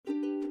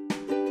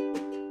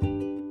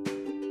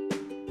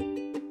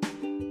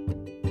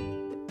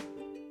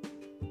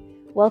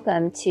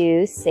Welcome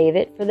to Save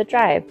It for the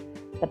Drive,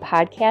 the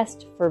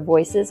podcast for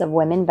voices of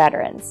women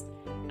veterans.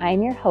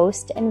 I'm your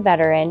host and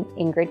veteran,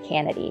 Ingrid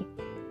Kennedy.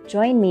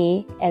 Join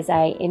me as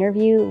I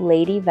interview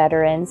lady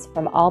veterans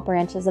from all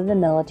branches of the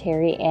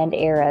military and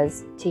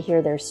eras to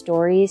hear their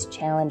stories,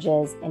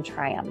 challenges, and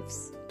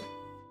triumphs.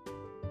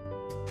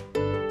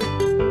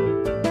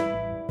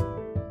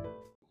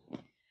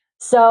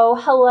 So,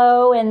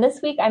 hello, and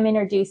this week I'm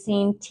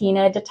introducing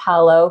Tina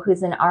Datallo,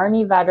 who's an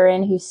Army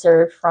veteran who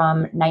served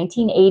from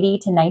 1980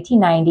 to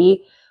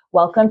 1990.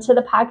 Welcome to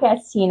the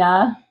podcast,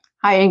 Tina.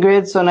 Hi,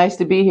 Ingrid. So nice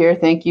to be here.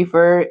 Thank you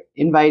for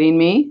inviting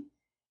me.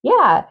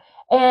 Yeah,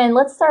 and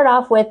let's start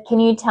off with, can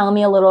you tell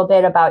me a little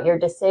bit about your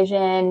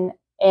decision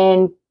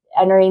in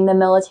entering the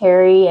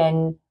military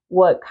and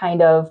what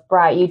kind of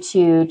brought you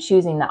to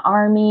choosing the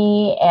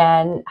Army,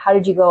 and how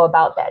did you go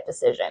about that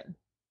decision?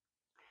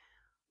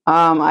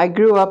 I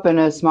grew up in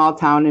a small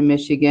town in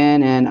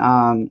Michigan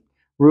and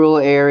rural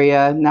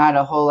area. Not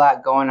a whole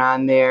lot going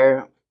on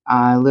there.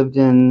 I lived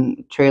in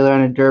a trailer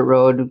on a dirt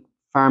road,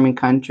 farming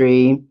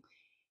country.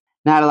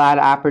 Not a lot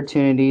of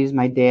opportunities.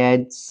 My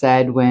dad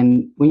said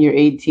when you're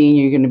 18,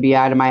 you're going to be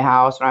out of my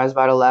house when I was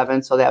about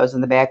 11. So that was in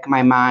the back of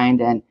my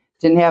mind, and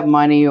didn't have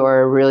money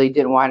or really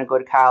didn't want to go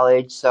to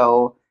college.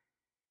 So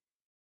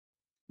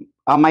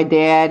my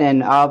dad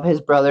and all of his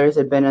brothers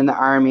had been in the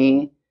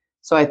Army.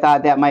 So I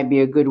thought that might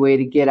be a good way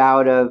to get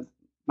out of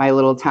my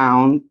little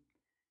town.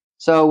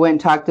 So I went and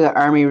talked to the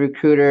Army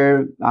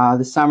recruiter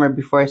the summer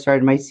before I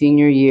started my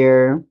senior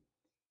year.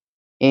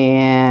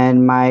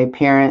 And my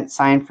parents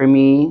signed for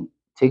me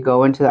to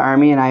go into the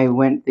Army. And I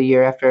went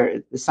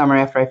the summer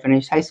after I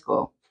finished high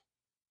school.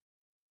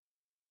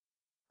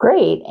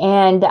 Great.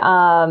 And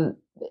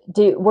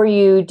were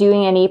you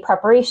doing any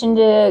preparation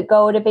to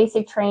go to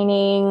basic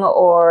training,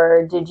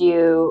 or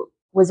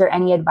was there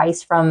any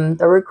advice from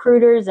the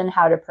recruiters on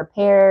how to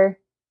prepare?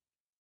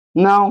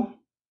 No,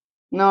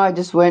 I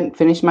just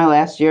finished my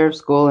last year of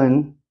school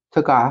and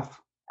took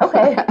off.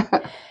 Okay.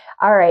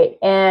 All right.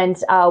 And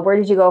where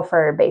did you go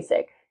for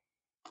basic?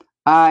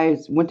 I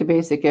went to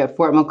basic at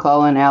Fort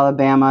McClellan,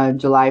 Alabama,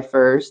 July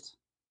 1st.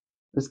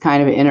 It was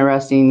kind of an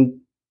interesting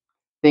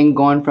thing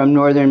going from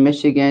northern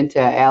Michigan to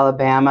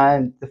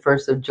Alabama. The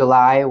 1st of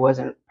July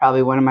wasn't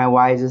probably one of my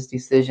wisest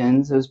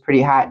decisions. It was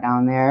pretty hot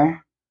down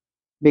there.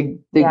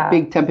 Big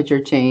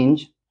temperature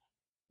change.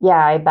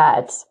 Yeah, I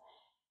bet.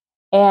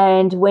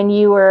 And when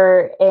you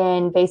were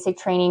in basic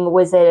training,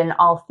 was it an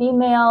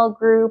all-female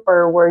group,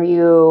 or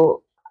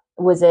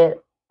was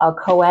it a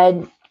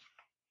co-ed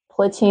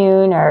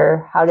platoon,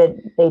 or how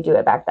did they do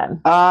it back then?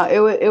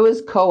 It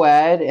was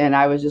co-ed, and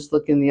I was just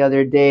looking the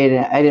other day,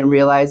 and I didn't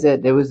realize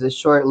it. It was a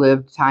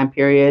short-lived time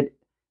period.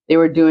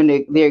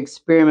 They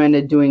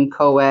experimented doing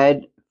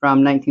co-ed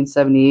from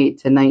 1978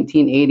 to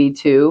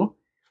 1982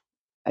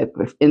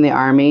 in the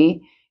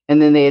Army, and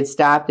then they had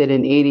stopped it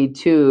in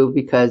 82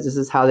 because this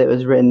is how it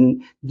was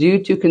written. Due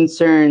to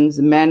concerns,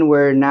 men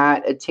were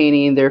not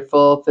attaining their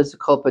full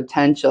physical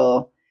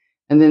potential,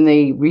 and then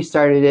they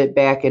restarted it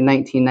back in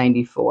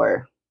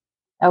 1994.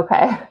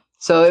 Okay.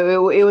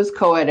 So it was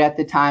co-ed at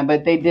the time,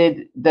 but they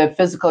did the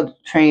physical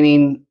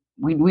training.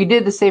 We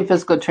did the same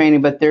physical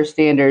training, but their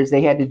standards,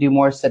 they had to do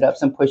more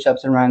sit-ups and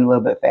push-ups and run a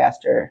little bit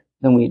faster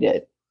than we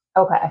did.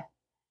 Okay.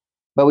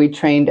 But we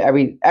trained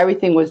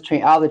everything was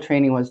trained. All the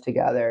training was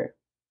together.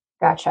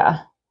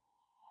 Gotcha.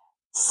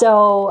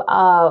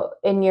 So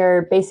in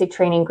your basic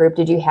training group,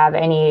 did you have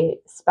any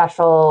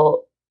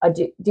special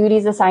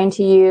duties assigned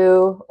to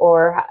you,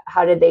 or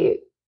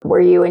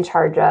were you in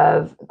charge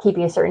of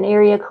keeping a certain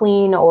area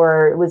clean,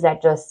 or was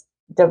that just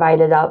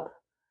divided up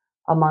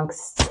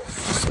amongst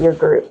your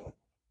group?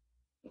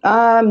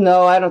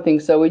 No, I don't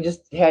think so. We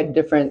just had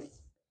different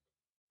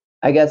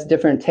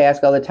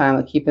tasks all the time,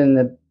 like keeping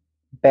the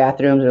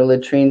bathrooms or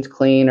latrines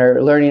clean,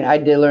 or learning. I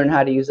did learn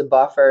how to use a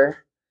buffer.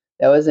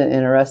 That was an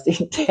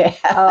interesting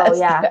task. Oh,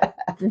 yeah.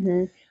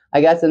 Mm-hmm.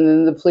 I guess, and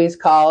then the police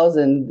calls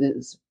and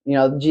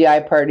the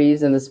GI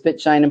parties and the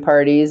spit shining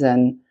parties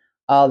and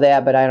all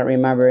that, but I don't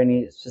remember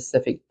any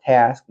specific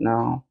task.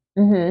 No.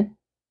 Mm-hmm.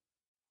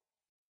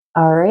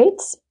 All right.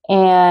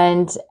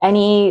 And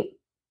any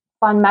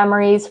fun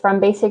memories from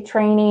basic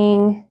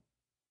training?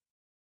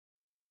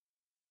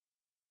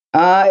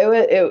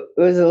 It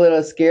was a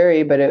little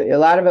scary, but a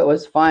lot of it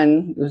was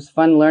fun. It was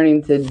fun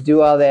learning to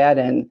do all that,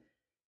 and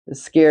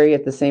scary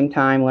at the same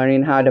time,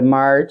 learning how to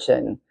march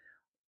and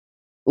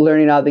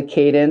learning all the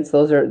cadence.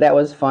 That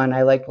was fun.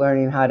 I liked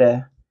learning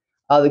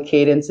all the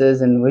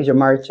cadences, and was you're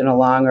marching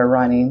along or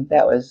running.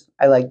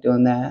 I liked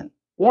doing that.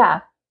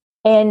 Yeah.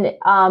 And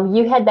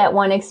you had that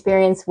one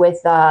experience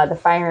with the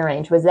firing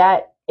range. Was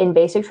that in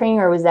basic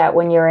training, or was that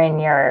when you were in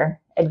your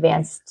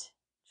advanced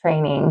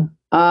training?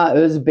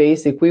 It was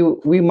basic.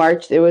 We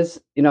marched. It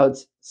was,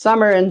 it's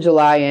summer in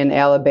July in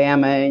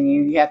Alabama, and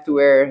you have to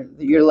wear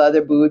your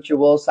leather boots, your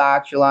wool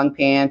socks, your long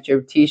pants, your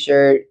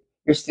t-shirt,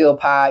 your steel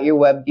pot, your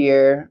web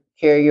gear,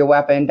 carry your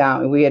weapon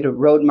down. We had a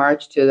road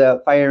march to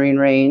the firing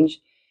range,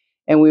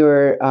 and we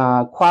were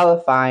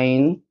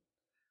qualifying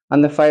on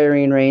the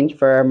firing range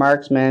for our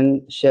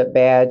marksmanship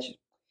badge.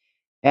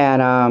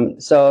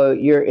 And so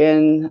you're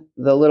in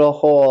the little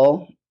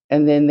hole,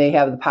 and then they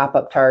have the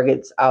pop-up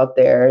targets out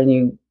there, and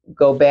you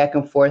go back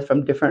and forth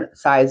from different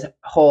size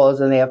holes,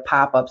 and they have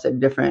pop-ups at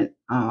different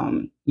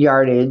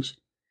yardage.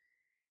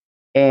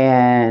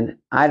 And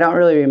I don't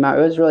really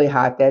remember. It was really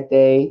hot that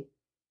day.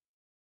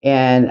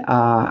 And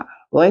the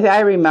only thing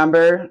I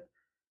remember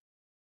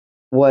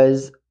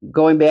was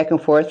going back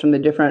and forth from the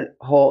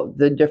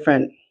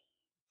different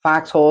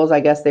foxholes, I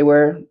guess they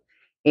were.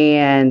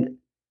 And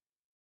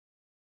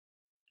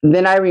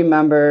then I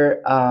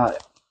remember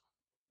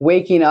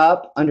waking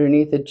up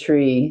underneath a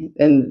tree,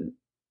 and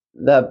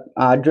the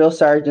drill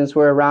sergeants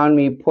were around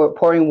me,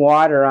 pouring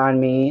water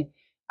on me.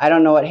 I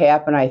don't know what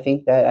happened. I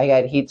think that I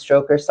got heat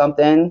stroke or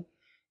something.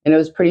 And it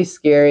was pretty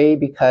scary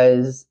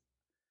because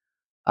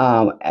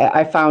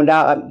I found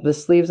out the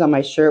sleeves on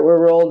my shirt were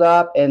rolled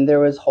up, and there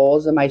was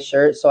holes in my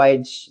shirt. So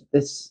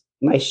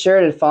my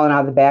shirt had fallen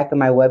out of the back of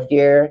my web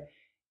gear,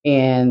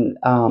 and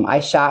I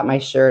shot my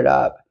shirt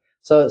up.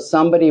 So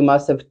somebody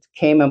must have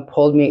came and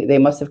pulled me. They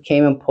must have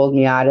came and pulled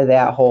me out of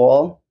that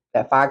hole,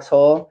 that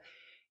foxhole,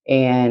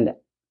 and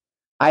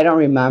I don't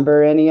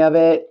remember any of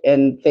it.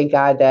 And thank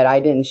God that I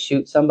didn't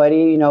shoot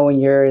somebody. You know,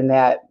 when you're in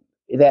that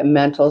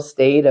mental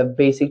state of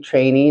basic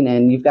training,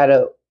 and you've got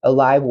a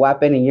live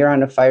weapon, and you're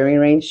on a firing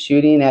range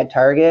shooting at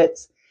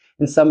targets,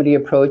 and somebody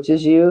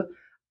approaches you,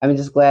 I'm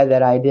just glad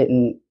that I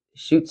didn't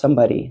shoot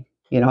somebody,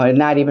 you know, and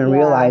not even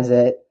realize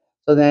it.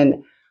 So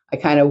then I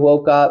kind of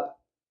woke up,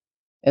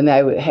 and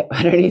I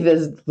underneath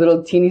this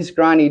little teeny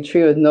scrawny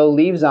tree with no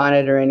leaves on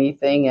it or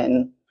anything.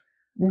 And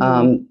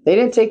they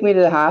didn't take me to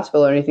the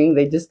hospital or anything.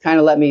 They just kind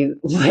of let me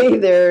lay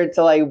there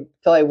till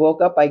I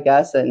woke up, I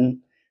guess. And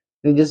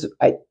they just,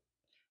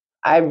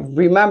 I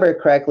remember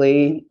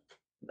correctly,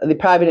 they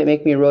probably didn't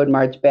make me road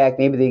march back.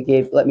 Maybe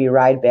they let me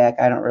ride back.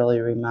 I don't really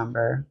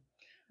remember.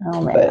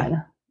 Oh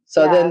man.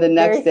 So then the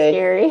next day,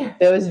 scary.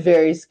 It was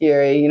very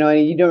scary, you know,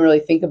 and you don't really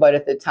think about it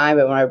at the time,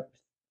 but when I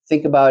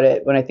think about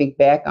it, when I think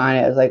back on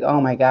it, I was like, oh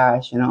my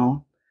gosh, you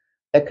know,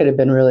 that could have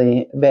been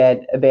really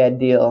a bad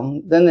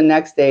deal. Then the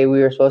next day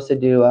we were supposed to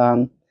do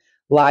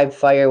live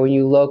fire, when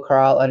you low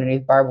crawl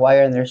underneath barbed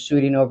wire and they're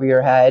shooting over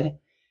your head.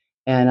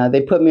 And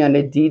they put me on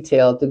a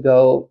detail to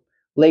go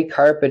lay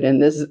carpet in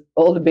this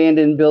old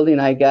abandoned building,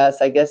 I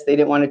guess. I guess they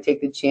didn't want to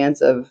take the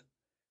chance of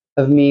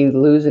me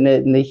losing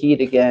it in the heat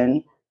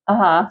again.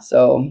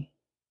 So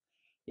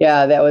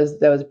yeah, that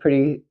was a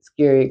pretty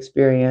scary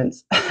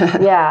experience.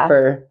 Yeah.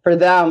 for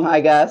them,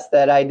 I guess,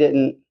 that I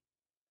didn't.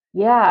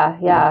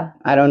 Yeah.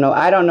 I don't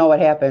know what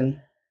happened.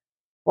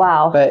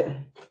 Wow. But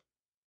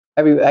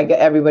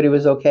everybody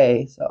was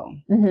okay. So.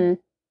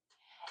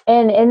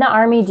 And in the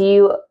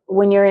Army,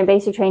 when you're in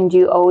basic training, do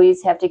you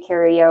always have to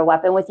carry a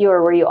weapon with you,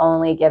 or were you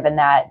only given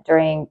that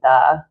during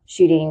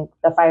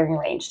the firing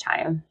range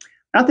time?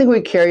 I don't think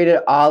we carried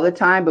it all the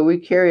time, but we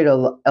carried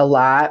a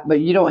lot.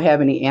 But you don't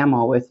have any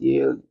ammo with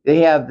you. They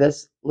have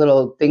this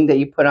little thing that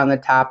you put on the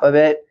top of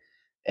it,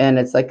 and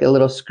it's like a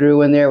little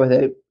screw in there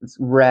it's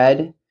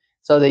red.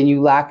 So then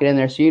you lock it in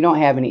there, so you don't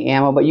have any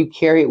ammo, but you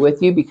carry it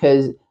with you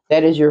because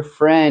that is your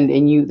friend,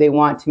 and they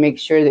want to make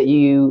sure that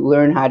you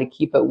learn how to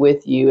keep it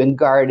with you and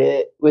guard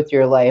it with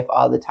your life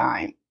all the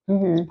time.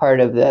 It's part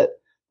of the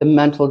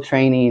mental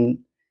training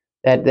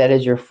that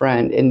is your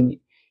friend, and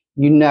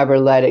you never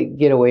let it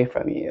get away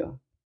from you.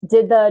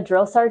 Did the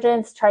drill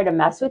sergeants try to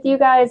mess with you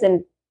guys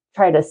and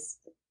try to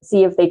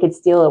see if they could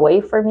steal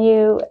away from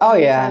you? Oh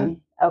yeah.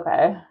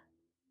 Okay.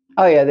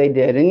 Oh yeah, they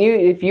did. And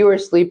if you were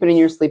sleeping in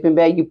your sleeping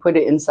bag, you put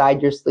it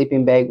inside your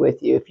sleeping bag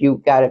with you. If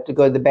you got it to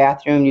go to the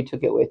bathroom, you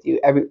took it with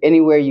you.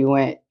 Anywhere you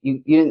went, you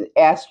didn't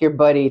ask your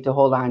buddy to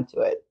hold on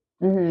to it.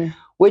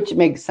 Which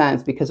makes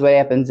sense, because what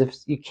happens if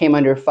you came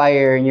under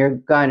fire and your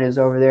gun is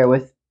over there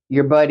with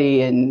your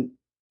buddy and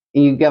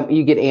you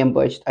get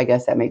ambushed? I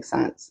guess that makes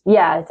sense.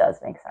 Yeah, it does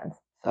make sense.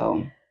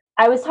 So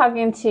I was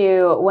talking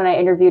to, when I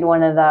interviewed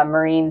one of the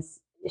Marines,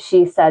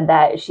 she said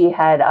that she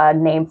had a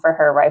name for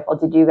her rifle.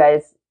 Did you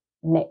guys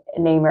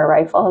name your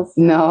rifles?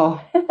 No.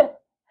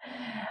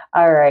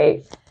 All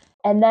right.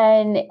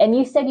 And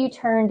you said you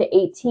turned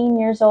 18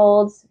 years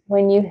old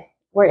when you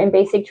were in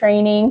basic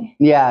training.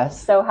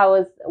 Yes. So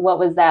what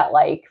was that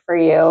like for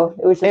you?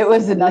 It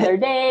was another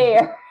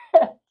day.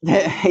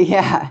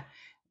 Yeah.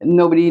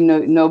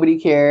 Nobody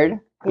cared.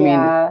 I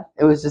mean,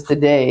 it was just a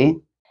day.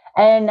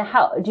 And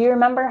do you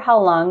remember how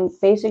long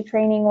basic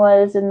training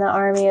was in the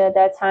Army at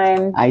that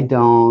time? I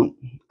don't.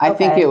 I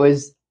think it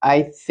was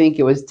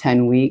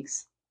 10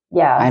 weeks.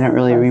 Yeah. I don't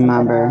really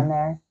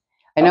remember.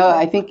 I know,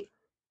 I think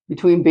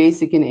between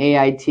basic and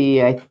AIT,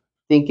 I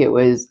think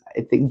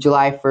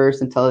July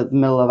 1st until the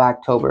middle of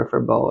October for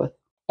both.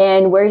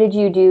 And where did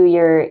you do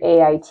your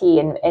AIT,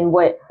 and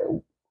what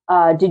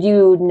did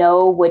you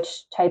know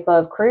which type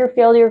of career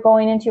field you're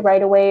going into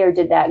right away, or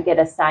did that get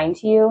assigned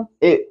to you?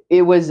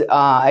 It was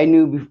I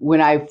knew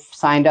when I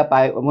signed up,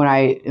 when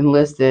I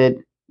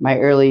enlisted, my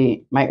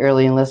early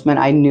enlistment,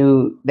 I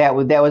knew that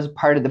was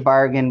part of the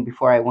bargain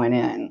before I went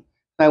in.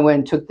 I went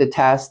and took the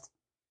test.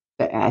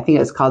 I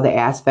think it's called the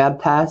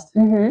ASVAB test.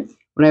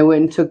 When when I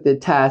went and took the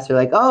test, they're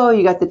like, oh,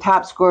 you got the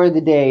top score of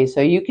the day, so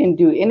you can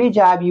do any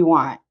job you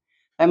want.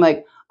 I'm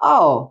like,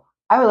 oh,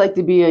 I would like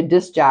to be a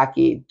disc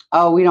jockey.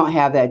 Oh, we don't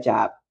have that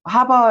job.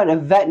 How about a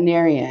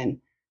veterinarian?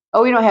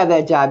 Oh, we don't have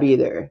that job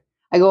either.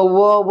 I go,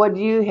 well, what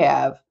do you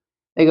have?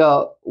 They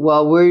go,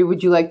 well, where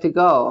would you like to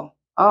go?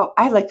 Oh,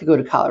 I'd like to go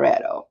to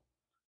Colorado.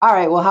 All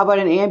right, well, how about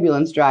an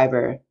ambulance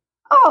driver?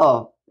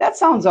 Oh, that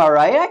sounds all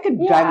right. I could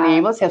drive an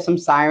ambulance, have some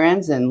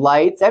sirens and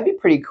lights. That'd be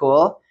pretty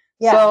cool.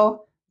 Yeah.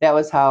 So that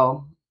was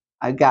how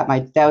I got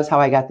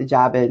the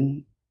job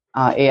in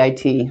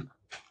AIT.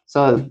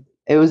 So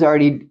it was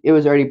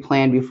already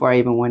planned before I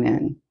even went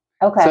in.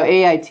 Okay. So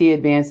AIT,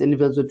 Advanced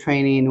Individual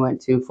Training,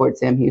 went to Fort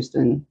Sam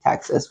Houston,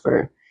 Texas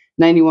for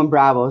 91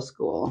 Bravo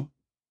school.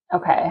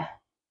 Okay.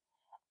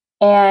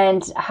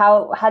 And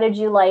how did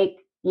you like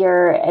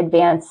your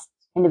advanced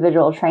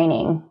individual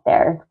training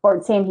there?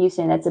 Fort Sam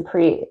Houston,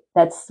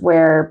 that's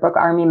where Brooke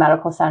Army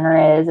Medical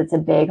Center is. It's a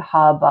big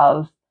hub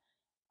of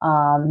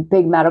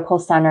big medical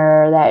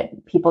center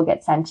that people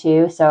get sent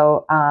to.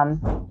 So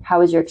how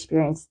was your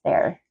experience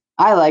there?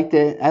 I liked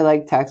it. I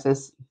liked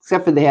Texas,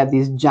 except for they have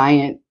these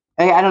giant,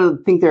 I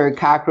don't think they're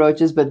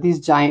cockroaches, but these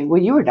giant, well,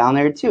 you were down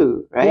there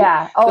too, right?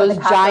 Yeah. Oh, those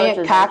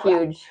giant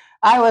cockroaches. Huge.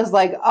 I was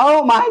like,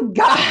 oh my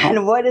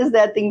God, what is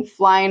that thing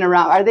flying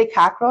around? Are they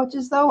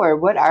cockroaches though, or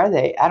what are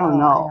they? I don't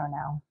know.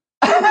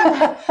 I don't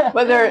know.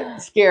 But they're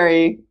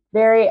scary.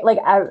 Very, like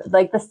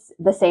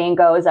the saying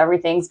goes,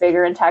 everything's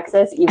bigger in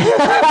Texas, even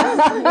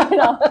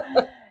though,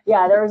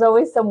 yeah, there was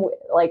always some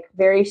like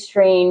very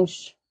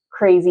strange,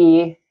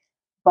 crazy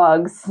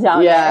bugs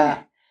down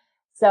there.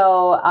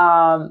 So,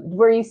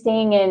 were you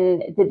staying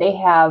did they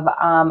have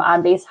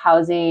on-base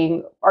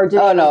housing, or did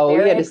Oh no,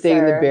 we had to stay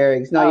in the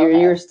barracks. No,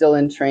 you're still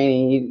in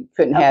training. You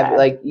couldn't have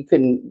you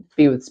couldn't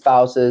be with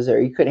spouses,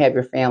 or you couldn't have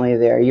your family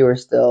there. You were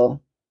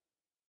still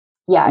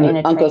in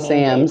a Uncle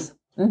Sam's.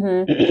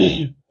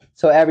 Mm-hmm.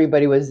 So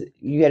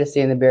you had to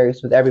stay in the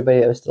barracks with everybody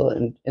that was still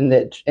in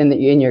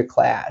your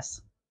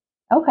class.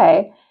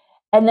 Okay.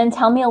 And then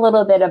tell me a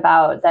little bit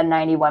about the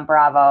 91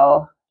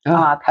 Bravo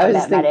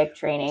combat medic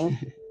training.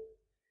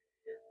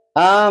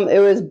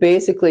 It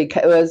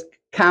was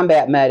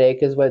combat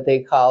medic is what they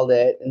called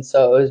it. And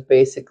so it was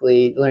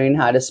basically learning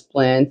how to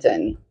splint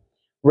and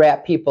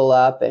wrap people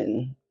up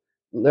and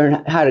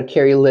learn how to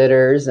carry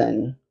litters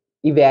and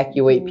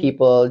evacuate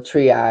people,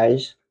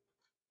 triage.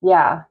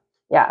 Yeah.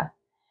 Yeah.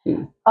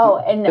 Oh,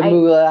 and the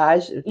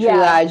moulage.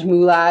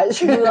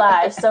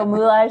 So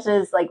moulage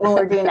is like when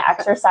we're doing the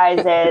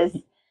exercises,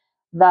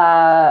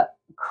 the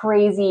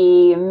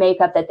crazy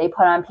makeup that they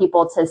put on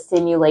people to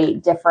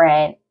simulate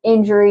different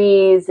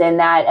injuries and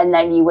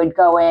then you would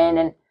go in,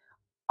 and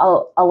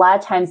a lot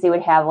of times they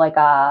would have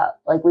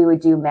we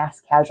would do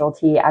mass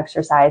casualty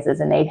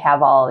exercises, and they'd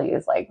have all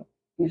these, like,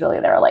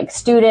 usually they're like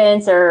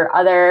students or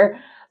other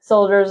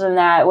soldiers and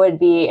that would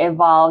be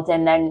involved,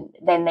 and then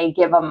they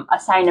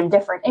assign them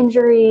different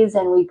injuries,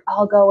 and we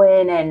all go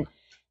in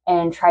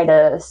and try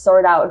to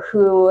sort out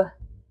who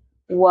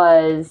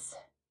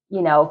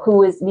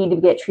needed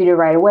to get treated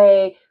right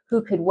away,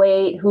 who could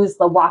wait, who's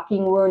the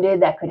walking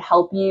wounded that could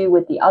help you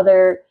with the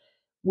other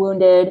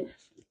wounded.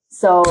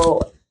 So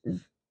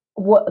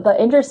the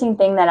interesting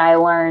thing that I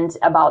learned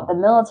about the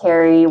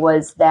military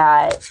was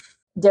that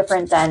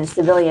different than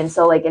civilians.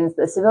 So like in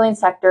the civilian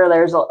sector,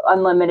 there's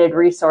unlimited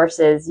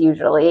resources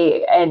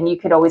usually, and you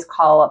could always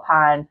call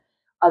upon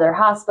other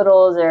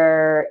hospitals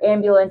or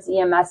ambulance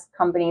EMS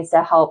companies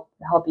to help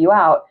you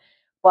out.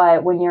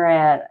 But when you're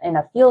in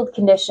a field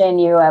condition,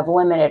 you have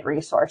limited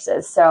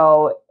resources.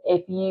 So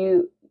if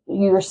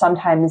you're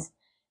sometimes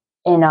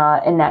in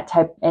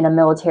a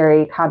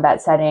military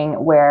combat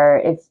setting where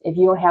if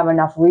you don't have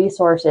enough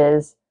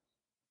resources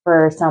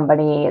for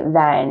somebody,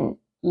 then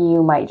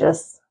you might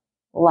just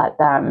let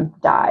them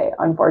die,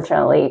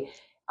 unfortunately.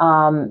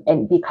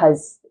 And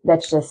because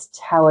that's just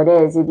how it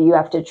is. You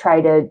have to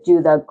try to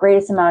do the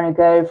greatest amount of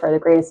good for the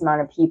greatest amount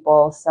of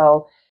people.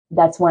 So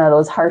that's one of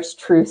those harsh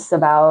truths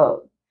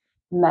about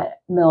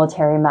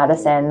military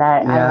medicine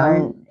that I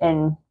learned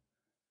in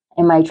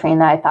my training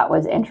that I thought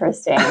was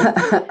interesting.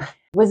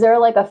 Was there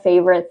like a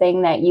favorite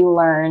thing that you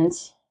learned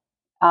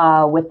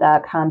with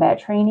the combat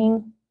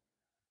training?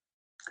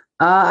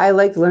 I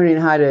liked learning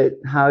how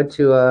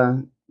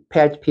to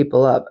patch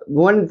people up.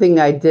 One thing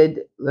I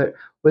did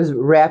was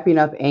wrapping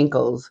up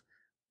ankles.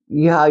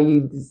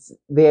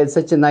 They had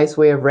such a nice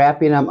way of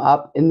wrapping them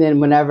up, and then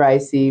whenever I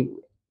see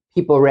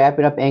people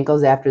wrapping up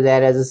ankles after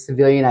that as a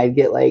civilian, I'd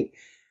get like,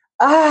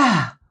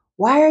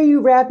 why are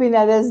you wrapping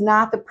that? That is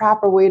not the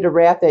proper way to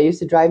wrap that. It used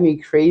to drive me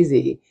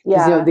crazy.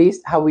 Yeah.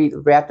 How we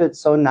wrapped it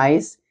so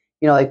nice,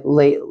 like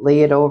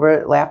lay it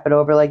over, lap it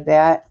over like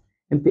that.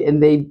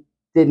 And they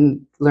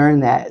didn't learn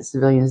that.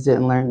 Civilians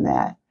didn't learn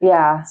that.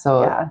 Yeah.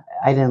 So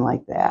I didn't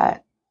like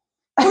that.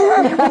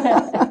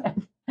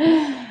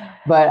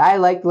 But I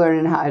liked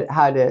learning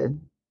how to,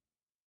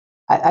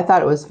 I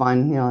thought it was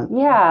fun,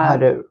 how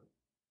to,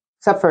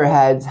 except for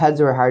heads.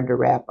 Heads were hard to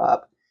wrap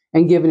up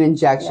and giving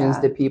injections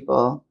to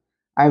people.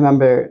 I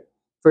remember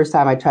first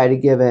time I tried to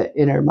give an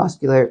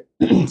intramuscular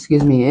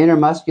excuse me,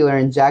 intramuscular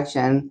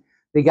injection.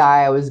 The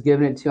guy I was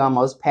giving it to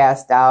almost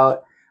passed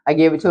out. I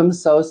gave it to him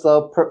so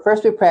slow.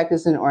 First we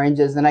practiced in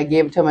oranges, and I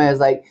gave it to him and I was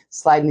like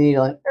sliding the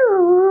needle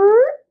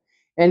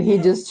and he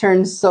just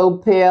turned so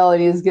pale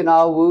and he was getting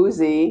all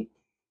woozy.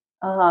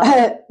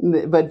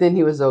 But then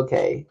he was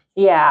okay.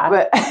 Yeah.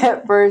 But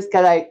at first,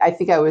 because I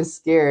think I was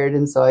scared,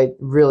 and so I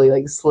really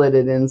like slid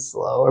it in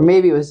slow. Or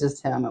maybe it was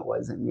just him, it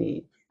wasn't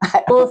me.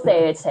 We'll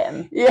say it's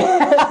him.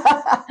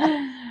 Yeah.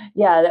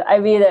 Yeah, I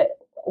mean,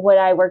 when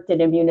I worked in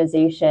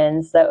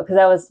immunizations, because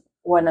that was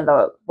one of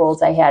the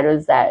roles I had,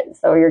 was that,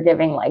 so you're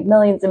giving like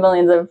millions and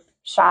millions of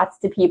shots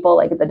to people,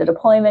 like the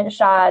deployment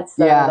shots,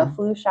 the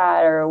flu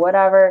shot or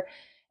whatever.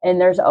 And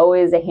there's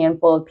always a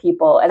handful of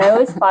people. And I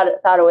always thought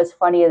it was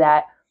funny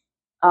that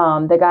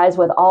the guys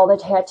with all the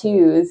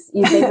tattoos,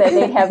 you think that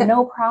they'd have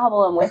no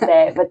problem with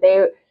it, but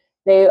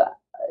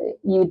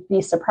you'd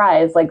be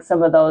surprised, like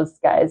some of those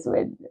guys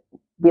would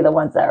be the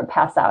ones that would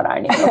pass out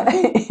on you.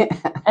 Yeah.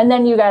 And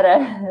then you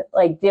gotta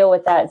like deal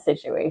with that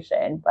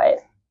situation, but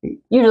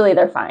usually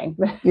they're fine.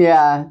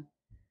 Yeah.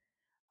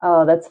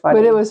 Oh, that's funny.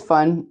 But it was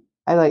fun.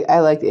 I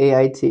liked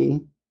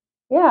AIT.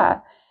 Yeah.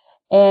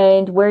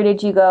 And where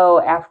did you go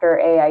after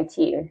AIT?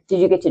 Did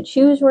you get to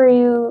choose where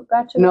you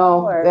got to go?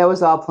 No, that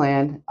was all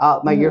planned.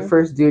 Your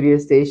first duty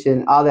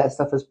station, all that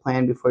stuff was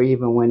planned before you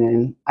even went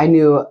in. I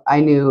knew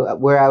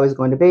where I was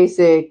going to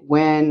basic,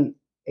 when,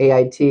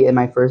 AIT, and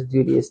my first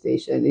duty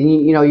station.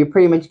 And you're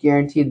pretty much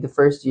guaranteed the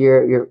first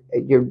year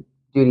your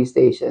duty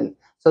station.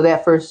 So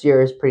that first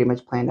year is pretty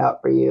much planned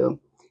out for you,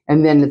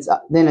 and then it's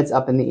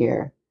up in the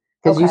air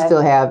because you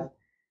still have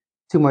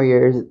 2 more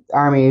years.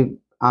 Army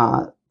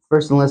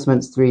first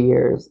enlistment's 3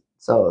 years.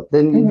 So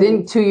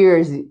then 2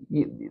 years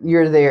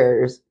you're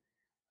theirs.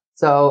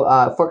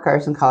 So Fort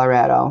Carson,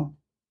 Colorado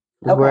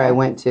is where I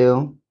went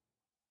to.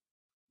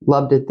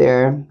 Loved it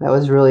there. That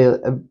was really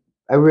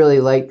I really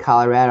liked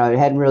Colorado. I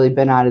hadn't really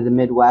been out of the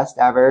Midwest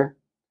ever.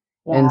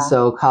 Yeah. And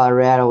so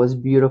Colorado was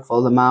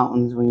beautiful, the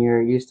mountains, when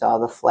you're used to all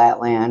the flat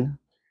land.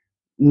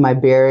 My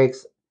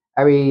barracks,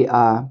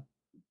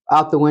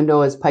 out the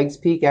window is Pikes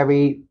Peak.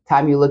 Every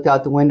time you looked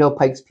out the window,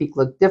 Pikes Peak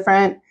looked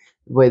different.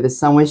 The way the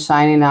sun was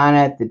shining on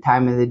it, the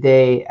time of the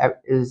day,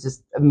 it was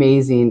just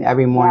amazing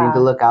every morning to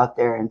look out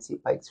there and see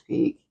Pikes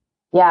Peak.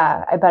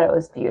 Yeah, I bet it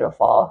was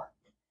beautiful.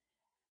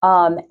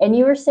 And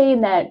you were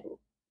saying that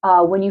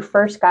when you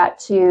first got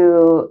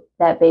to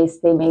that base,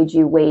 they made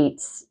you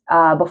wait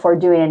before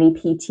doing any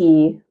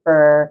PT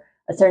for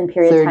a certain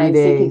period of time,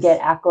 so you could get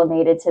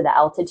acclimated to the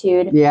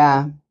altitude.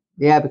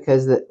 Yeah,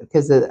 because of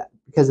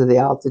the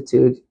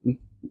altitude,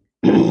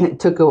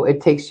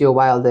 it takes you a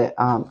while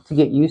to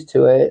get used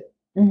to it.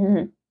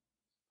 Mm-hmm.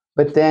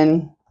 But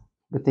then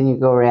you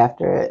go right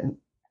after it.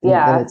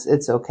 Yeah,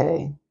 it's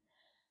okay.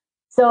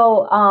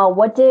 So,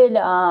 what did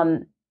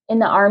in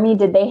the Army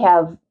did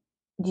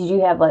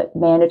you have like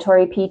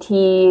mandatory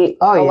PT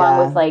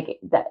along with like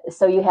that?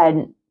 So you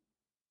had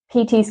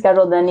PT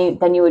scheduled, then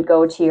you would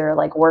go to your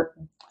like work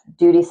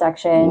duty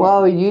section.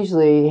 Well, we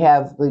usually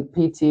have like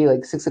PT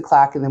like 6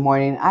 o'clock in the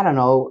morning. I don't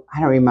know.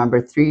 I don't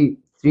remember, 3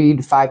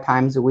 to 5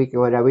 times a week or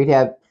whatever. We'd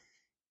have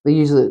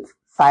usually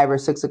 5 or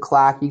 6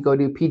 o'clock. You go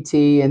do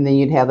PT, and then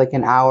you'd have like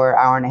an hour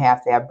and a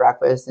half to have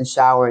breakfast and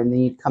shower, and then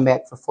you'd come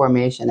back for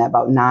formation at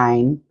about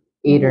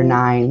 8 or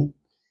 9.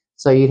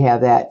 So you'd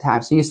have that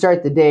time. So you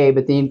start the day,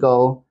 but then you'd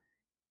go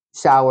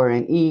shower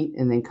and eat,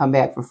 and then come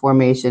back for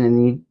formation, and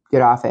then you'd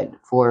get off at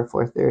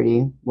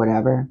 4:30,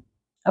 whatever.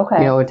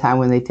 Okay. A time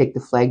when they take the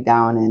flag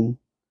down and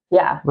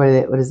what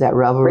is that,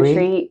 revelry?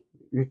 Retreat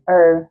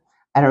or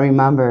I don't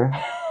remember.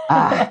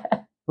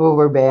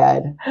 We're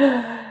bad.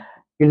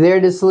 You're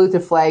there to salute the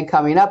flag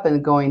coming up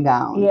and going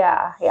down.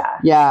 Yeah.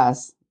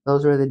 Yes,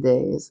 those were the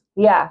days.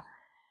 Yeah.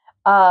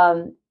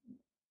 And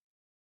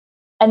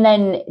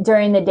then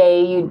during the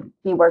day, you'd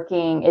be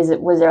working.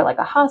 Was there like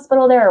a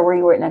hospital there, or were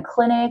you in a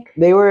clinic?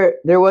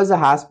 There was a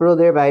hospital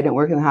there, but I didn't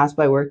work in the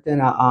hospital. I worked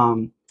in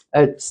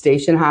a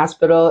station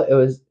hospital. It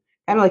was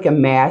kind of like a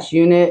MASH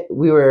unit.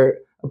 We were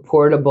a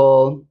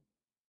portable,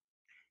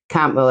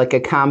 like a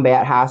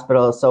combat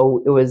hospital.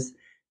 So it was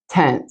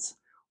tents.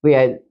 We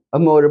had a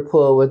motor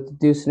pool with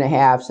deuce and a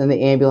halves and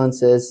the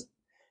ambulances.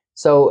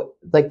 So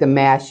like the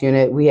MASH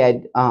unit, we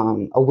had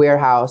a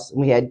warehouse,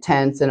 and we had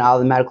tents and all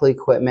the medical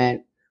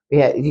equipment.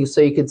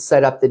 So you could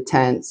set up the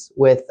tents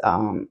with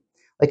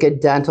like a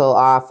dental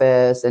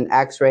office, an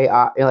X-ray,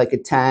 like a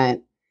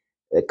tent,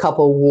 a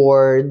couple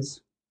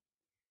wards.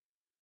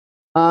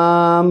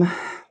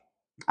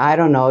 I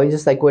don't know,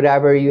 just like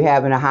whatever you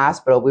have in a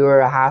hospital. We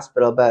were a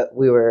hospital, but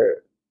we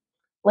were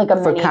like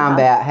a for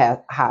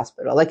combat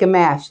hospital, like a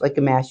MASH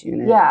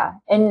unit. Yeah.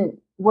 And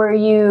were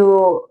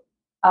you?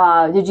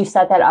 Did you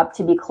set that up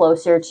to be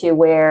closer to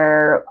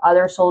where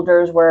other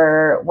soldiers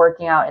were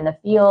working out in the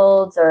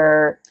fields,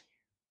 or?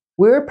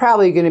 We were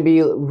probably going to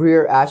be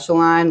rear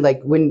echelon,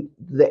 like when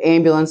the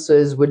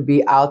ambulances would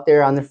be out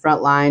there on the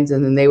front lines,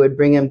 and then they would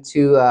bring them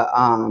to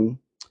an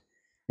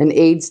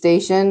aid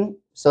station.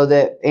 So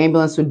the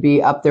ambulance would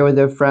be up there with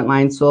the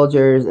frontline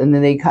soldiers, and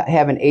then they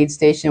have an aid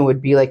station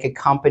would be like a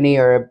company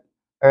or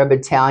or a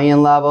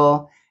battalion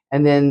level.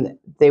 And then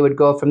they would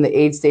go from the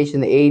aid station.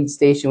 The aid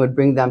station would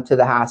bring them to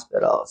the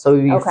hospital. So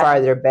we'd be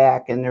farther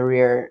back in the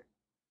rear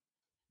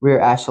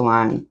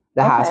echelon,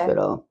 the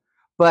hospital.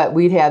 But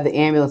we'd have the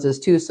ambulances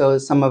too. So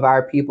some of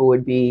our people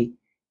would be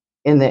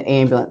in the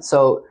ambulance.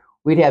 So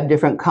we'd have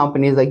different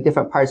companies, like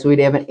different parts. So we'd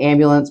have an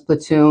ambulance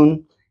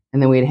platoon,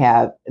 and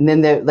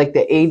then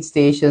the aid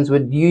stations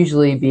would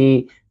usually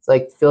be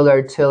like field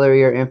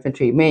artillery or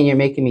infantry. Man, you're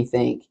making me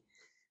think.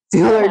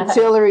 Field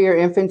artillery or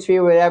infantry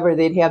or whatever,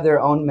 they'd have their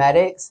own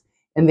medics,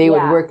 and they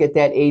would work at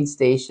that aid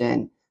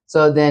station.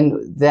 So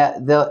then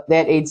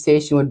that aid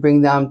station would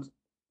bring them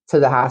to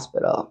the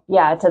hospital.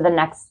 Yeah, to the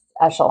next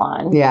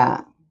echelon.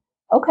 Yeah.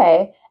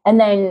 Okay. And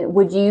then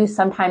would you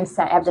sometimes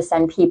have to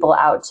send people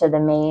out to the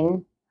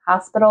main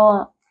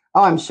hospital?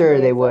 Oh, I'm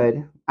sure they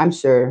would. I'm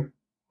sure.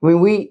 I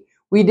mean,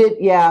 we did,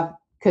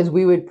 because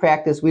we would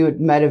practice. We would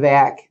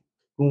medevac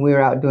when we were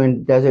out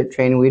doing desert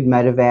training. We'd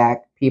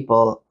medevac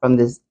people from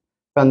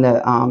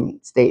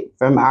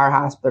our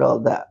hospital,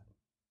 the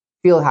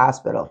field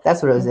hospital.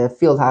 That's what it was, a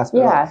field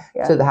hospital.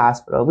 To the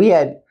hospital. We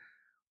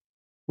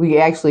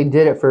actually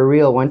did it for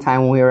real one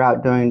time when we were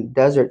out doing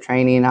desert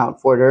training out in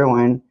Fort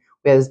Irwin.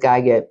 We had this guy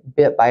get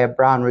bit by a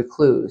brown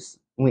recluse.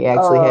 And we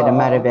actually had to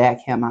medevac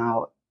him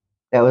out.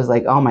 That was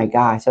like, oh my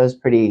gosh, that was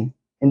pretty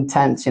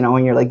intense,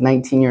 when you're like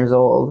 19 years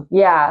old.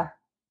 Yeah.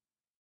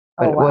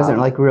 But it wasn't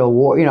like real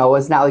war. It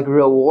was not like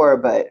real war,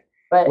 but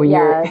when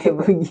it's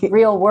a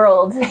real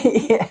world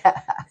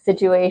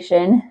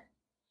situation.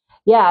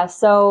 Yeah.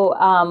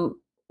 So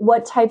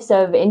what types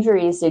of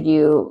injuries did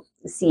you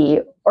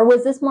see? Or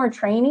was this more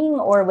training,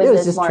 or was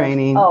this just more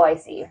training? Oh, I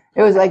see.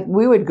 It was like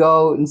we would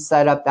go and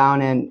set up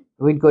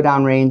we'd go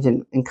down range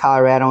in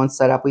Colorado and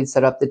we'd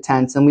set up the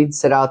tents, and we'd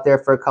sit out there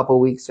for a couple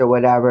of weeks or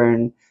whatever,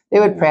 and they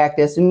would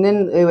practice, and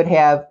then they would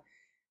have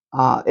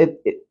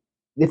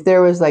if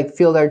there was like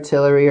field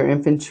artillery or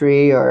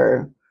infantry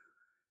or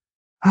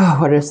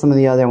what are some of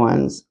the other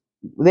ones,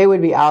 they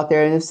would be out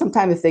there, and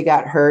sometimes if they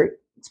got hurt,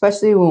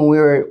 especially when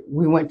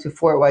we went to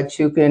Fort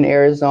Huachuca in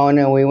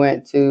Arizona, and we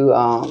went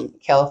to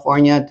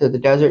California to the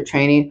desert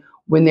training,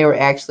 when they were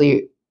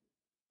actually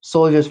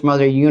soldiers from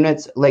other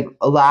units, like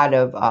a lot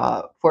of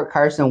Fort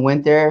Carson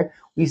went there.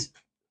 We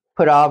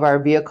put all of our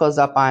vehicles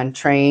up on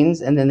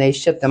trains, and then they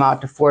shipped them out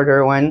to Fort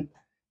Irwin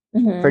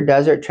for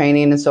desert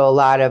training. And so a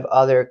lot of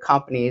other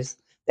companies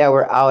that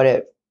were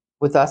out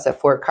with us at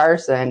Fort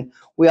Carson,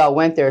 we all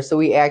went there. So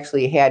we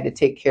actually had to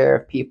take care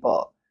of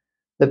people,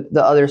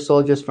 the other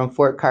soldiers from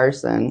Fort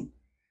Carson.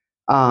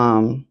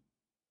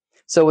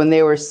 So when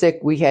they were sick,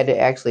 we had to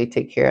actually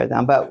take care of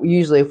them. But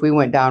usually if we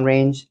went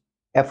downrange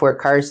at Fort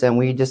Carson,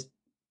 we just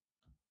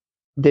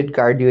did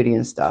guard duty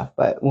and stuff.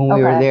 But when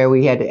we were there,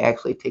 we had to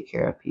actually take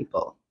care of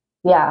people.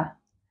 Yeah.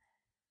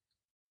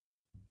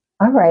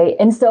 All right.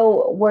 And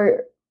so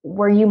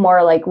were you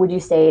more like, would you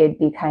say it'd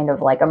be kind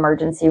of like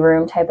emergency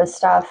room type of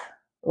stuff?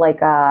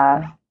 Like,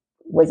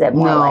 was it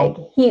more like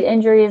heat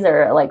injuries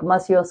or like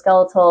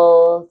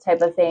musculoskeletal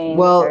type of thing?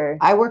 Well,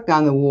 I worked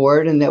on the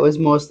ward, and that was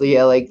mostly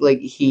like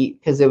heat,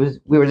 because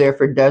we were there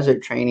for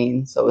desert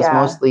training. So it was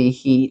mostly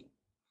heat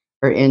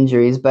or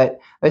injuries. But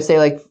I would say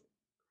like,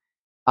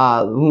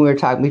 when we were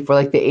talking before,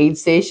 like the aid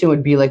station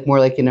would be like more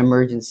like an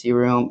emergency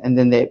room, and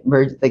then the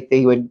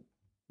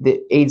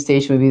aid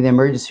station would be the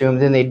emergency room.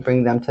 Then they'd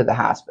bring them to the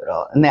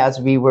hospital, and that's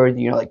would be where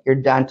like your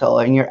dental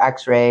and your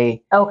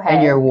X-ray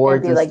and your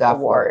wards and stuff.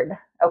 The ward.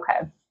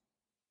 Okay,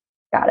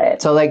 got it.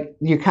 So like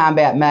your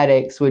combat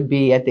medics would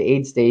be at the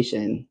aid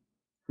station.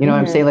 You know what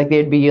I'm saying? Like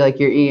they'd be like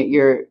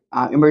your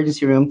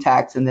emergency room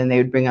techs, and then they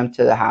would bring them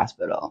to the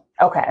hospital.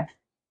 Okay.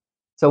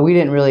 So we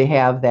didn't really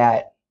have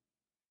that.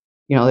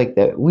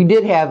 We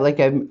did have like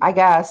I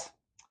guess,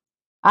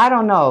 I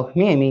don't know,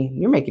 Mamie,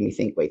 you're making me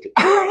think way too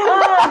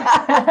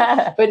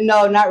hard. But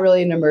no, not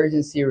really an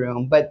emergency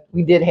room, but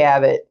we did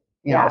have it,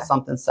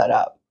 something set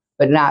up,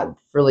 but not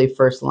really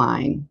first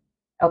line.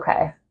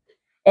 Okay.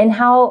 And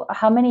how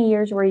many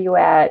years were you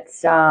at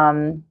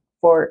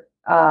Fort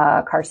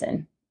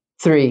Carson?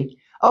 3.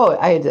 Oh,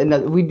 I had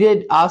another. We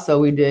did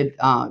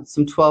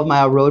some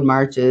 12-mile road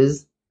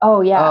marches.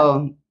 Oh yeah.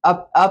 Oh,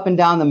 up and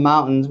down the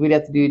mountains. We'd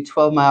have to do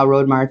 12-mile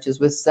road marches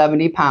with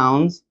 70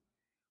 pounds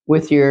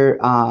with your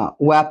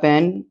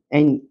weapon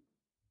and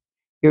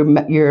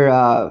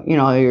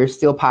your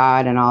steel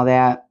pod and all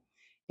that,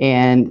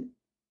 and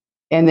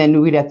then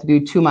we'd have to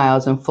do 2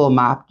 miles in full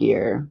mop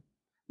gear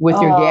with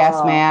your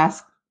gas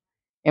mask,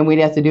 and we'd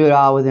have to do it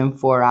all within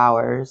 4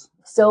 hours.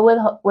 So with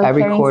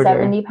carrying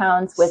 70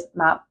 pounds with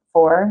mop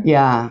 4?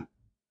 Yeah.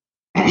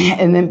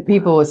 And then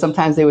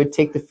sometimes they would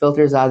take the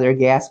filters out of their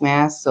gas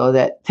masks so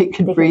that they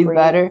could breathe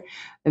better.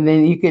 And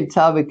then you could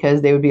tell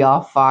because they would be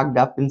all fogged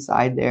up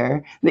inside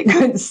there. They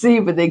couldn't see,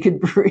 but they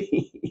could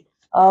breathe.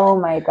 Oh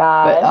my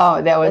God.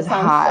 But, that was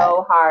hot.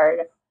 So hard.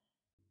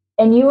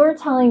 And you were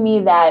telling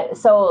me that,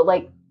 so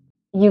like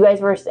you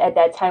guys were at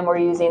that time were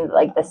using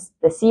like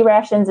the C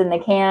rations in the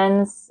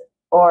cans,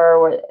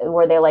 or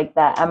were they like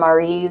the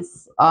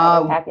MREs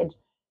package?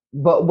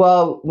 But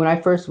when I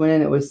first went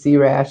in, it was C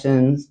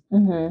rations.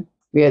 Mm-hmm.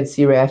 We had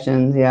C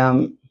rations,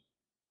 yeah.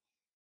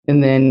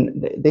 And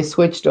then they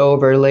switched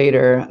over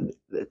later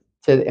to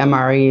the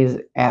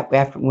MREs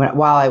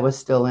while I was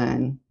still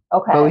in.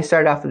 Okay. But we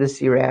started off with the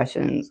C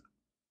rations.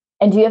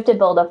 And do you have to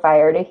build a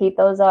fire to heat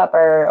those up,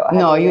 or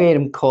No, you ate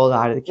them cold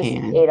out of the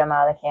can. Just ate them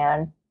out of the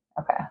can.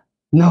 Okay.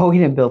 No, we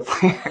didn't build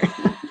fire.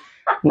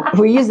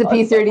 We used the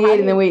P38,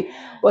 and then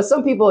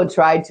some people would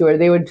try to, or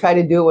they would try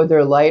to do it with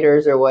their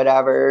lighters or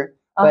whatever.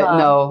 But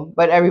no,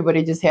 but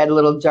everybody just had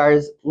little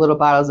jars, little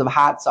bottles of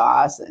hot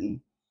sauce, and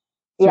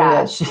threw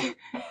that shit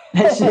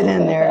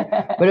in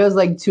there. But it was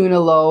like tuna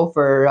loaf,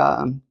 or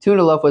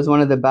tuna loaf was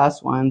one of the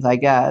best ones, I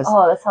guess.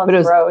 Oh, that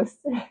sounds gross.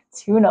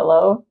 Tuna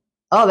loaf.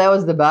 Oh, that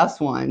was the best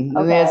one. Okay.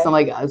 And they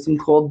had some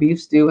cold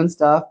beef stew and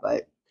stuff,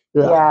 but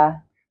yeah.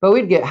 But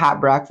we'd get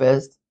hot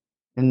breakfast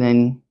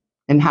and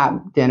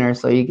hot dinner,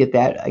 so you get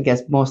that, I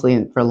guess,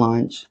 mostly for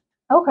lunch.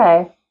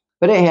 Okay.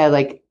 But it had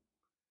like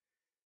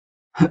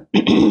a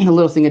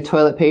little thing of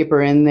toilet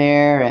paper in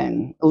there,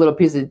 and a little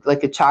piece of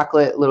like a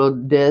chocolate little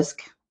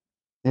disc,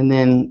 and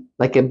then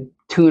like a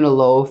tuna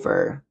loaf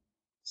or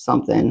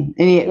something.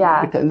 And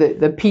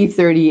the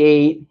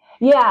P38.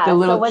 Yeah. The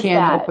little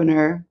can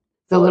opener.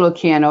 The little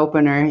can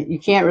opener. You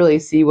can't really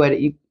see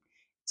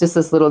just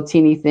this little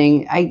teeny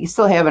thing. I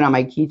still have it on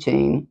my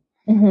keychain,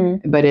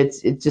 but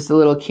it's just a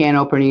little can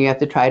opener you have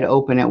to try to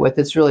open it with.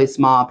 It's really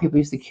small. People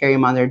used to carry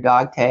them on their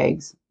dog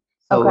tags,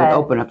 so it would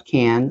open up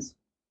cans.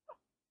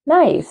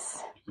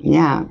 Nice.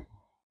 Yeah.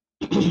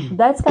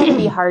 That's got to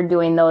be hard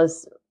doing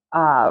those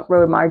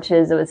road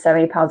marches with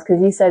 70 pounds,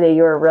 because you said that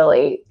you were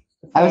really...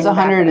 I was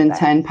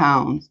 110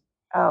 pounds.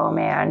 Oh,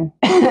 man.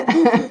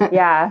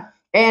 Yeah.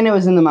 And it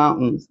was in the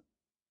mountains.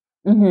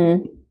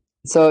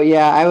 So,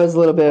 yeah, I was a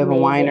little bit of a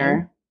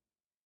whiner.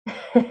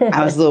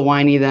 I was a little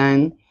whiny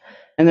then.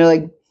 And they're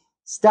like,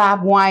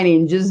 stop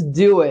whining. Just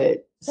do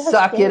it.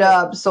 Suck it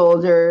up,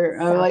 soldier.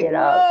 I'm like, it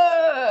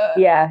up.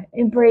 Yeah,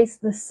 embrace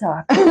the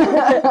suck.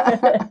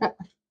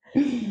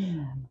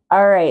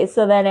 All right.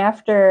 So then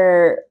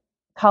after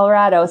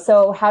Colorado,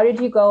 so how did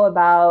you go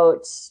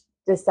about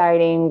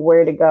deciding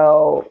where to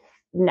go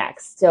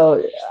next?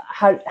 So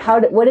how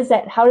does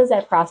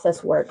that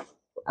process work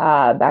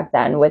back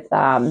then with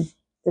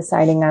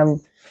deciding on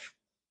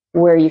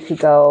where you could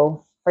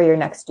go for your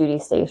next duty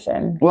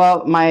station?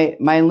 Well, my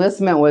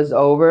enlistment was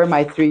over.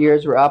 My 3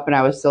 years were up, and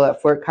I was still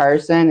at Fort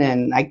Carson,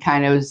 and I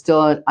kind of was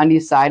still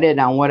undecided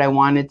on what I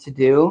wanted to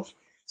do.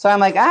 So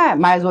I'm like, I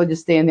might as well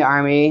just stay in the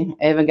Army.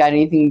 I haven't got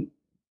anything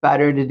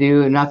better to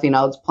do, nothing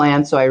else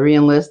planned. So I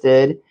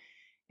re-enlisted,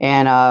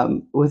 and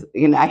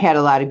I had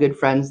a lot of good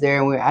friends there,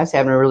 and I was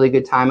having a really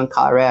good time in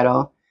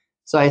Colorado.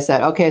 So I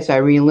said, okay, so I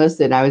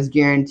re-enlisted, and I was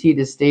guaranteed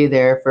to stay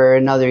there for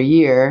another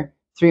year.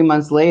 3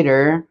 months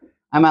later,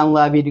 I'm on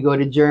levy to go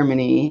to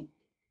Germany.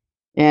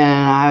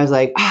 And I was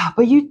like,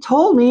 but you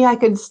told me I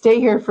could stay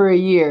here for a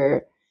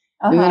year.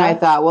 And then I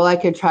thought, well, I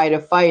could try to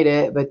fight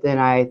it. But then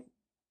I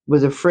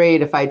was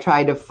afraid if I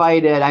tried to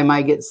fight it, I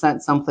might get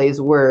sent someplace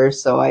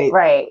worse. So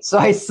I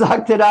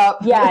sucked it up.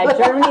 Yeah,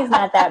 Germany's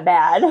not that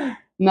bad.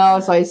 No,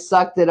 so I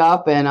sucked it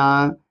up, and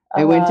I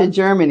went to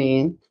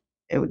Germany.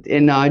 I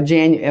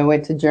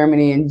went to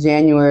Germany in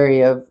January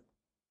of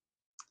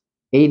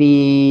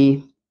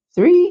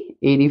 83,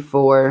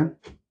 84.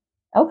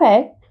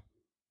 Okay.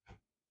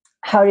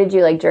 How did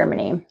you like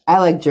Germany? I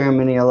like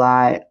Germany a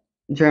lot.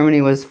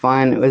 Germany was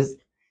fun. It was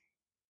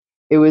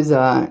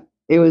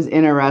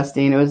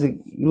interesting. It was a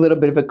little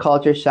bit of a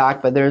culture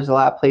shock, but there's a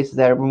lot of places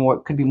that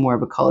could be more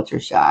of a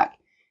culture shock.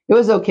 It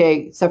was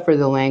okay, except for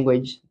the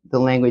language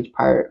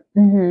part.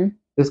 It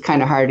was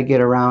kind of hard to get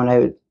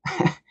around.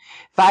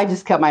 If I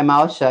just kept my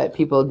mouth shut,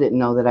 people didn't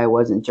know that I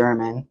wasn't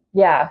German.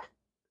 Yeah.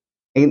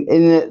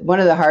 And one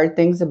of the hard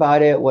things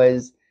about it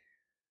was,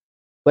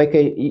 like,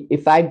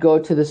 if I'd go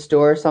to the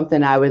store or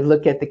something, I would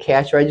look at the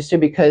cash register,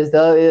 because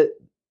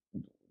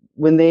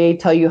when they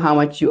tell you how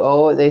much you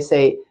owe, they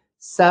say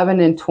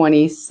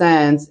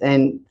 $7.20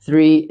 and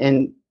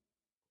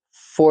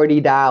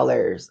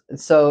 $3.40.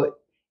 So,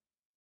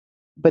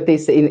 but they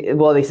say,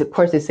 well, of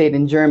course they say it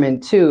in German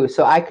too.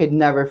 So I could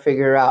never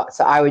figure out.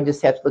 So I would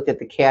just have to look at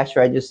the cash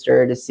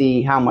register to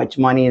see how much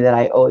money that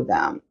I owed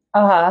them.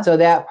 So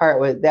that part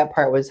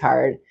was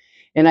hard.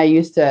 And I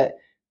used to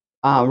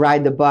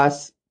ride the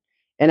bus.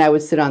 And I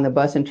would sit on the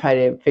bus and try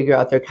to figure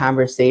out their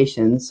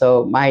conversation.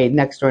 So my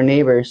next door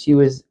neighbor, she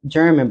was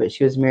German, but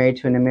she was married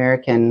to an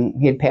American.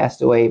 He had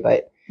passed away.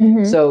 But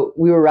so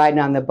we were riding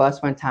on the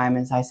bus one time,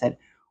 and so I said,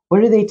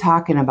 what are they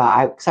talking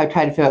about? So I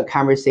tried to figure out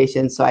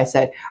conversation. So I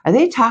said, are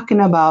they talking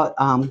about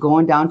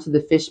going down to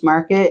the fish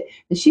market?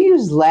 And she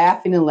was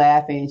laughing and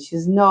laughing. And she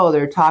says, no,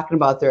 they're talking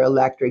about their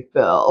electric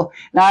bill.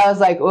 And I was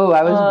like, oh,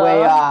 I was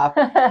way off.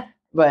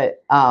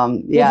 But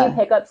yeah. Did you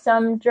pick up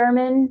some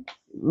German?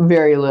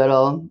 Very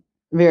little.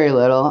 Very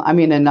little. I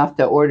mean, enough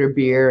to order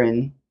beer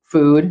and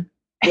food,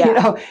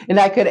 and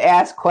I could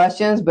ask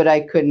questions, but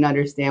I couldn't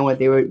understand when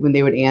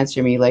they would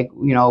answer me, like,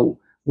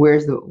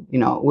 where's the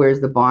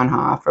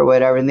Bahnhof or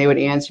whatever. And they would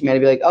answer me, and I'd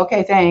be like,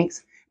 okay,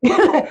 thanks.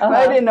 But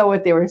I didn't know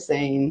what they were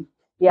saying.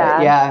 Yeah.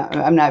 But yeah.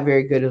 I'm not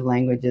very good at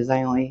languages.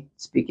 I only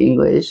speak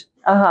English.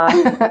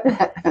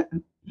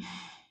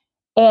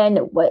 And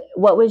what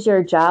was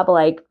your job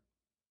like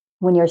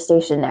when you were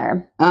stationed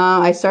there?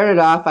 I started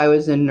off, I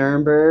was in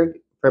Nuremberg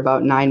for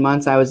about 9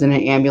 months. I was in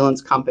an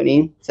ambulance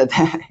company. So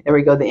there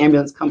we go, the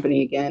ambulance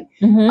company again.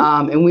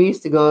 And we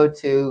used to go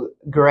to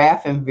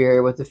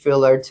Grafenwehr with the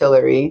field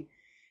artillery,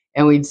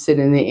 and we'd sit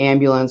in the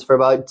ambulance for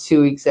about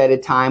 2 weeks at a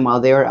time while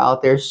they were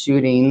out there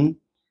shooting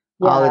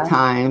all the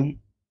time.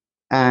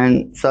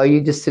 And so you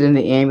just sit in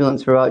the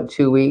ambulance for about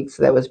 2 weeks.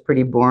 That was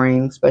pretty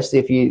boring, especially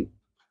if you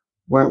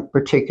weren't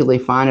particularly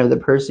fond of the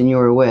person you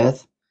were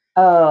with.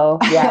 Oh,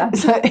 yeah.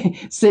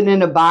 Sitting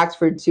in a box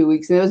for 2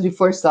 weeks. And it was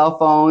before cell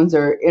phones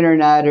or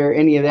internet or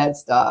any of that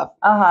stuff.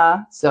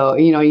 So,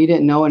 you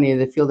didn't know any of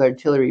the field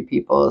artillery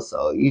people.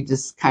 So you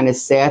just kind of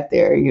sat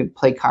there. You'd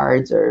play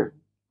cards or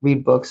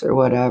read books or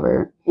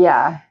whatever.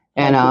 Yeah.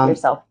 And keep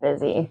yourself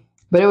busy.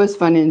 But it was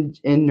fun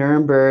in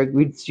Nuremberg.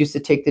 We used to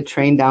take the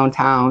train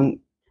downtown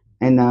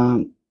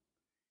and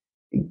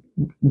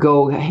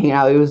go hang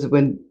out. It was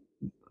when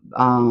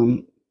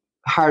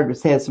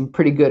they had some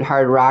pretty good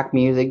hard rock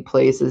music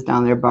places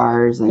down there,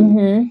 bars,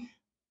 and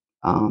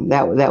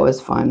that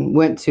was fun.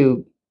 Went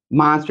to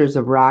Monsters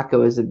of Rock. It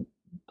was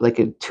like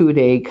a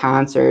 2-day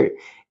concert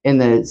in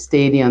the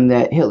stadium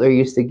that Hitler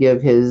used to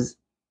give his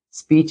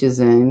speeches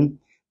in.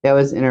 That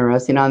was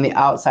interesting. On the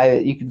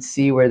outside, you could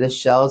see where the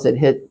shells had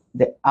hit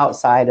the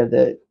outside of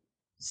the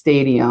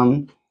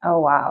stadium. Oh,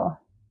 wow.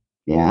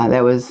 Yeah,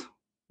 that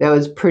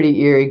was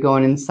pretty eerie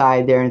going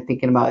inside there and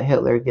thinking about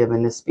Hitler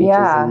giving the speeches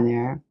in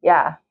there.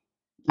 Yeah.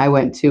 I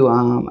went to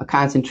a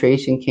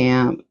concentration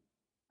camp.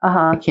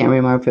 I can't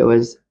remember if it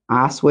was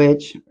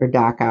Auschwitz or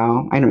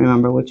Dachau. I don't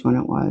remember which one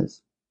it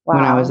was when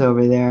I was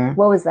over there.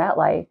 What was that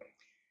like?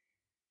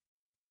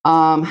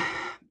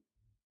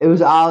 It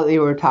was all, they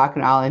were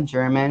talking all in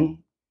German.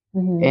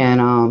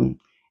 And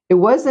it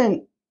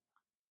wasn't,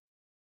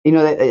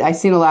 I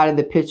seen a lot of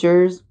the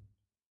pictures,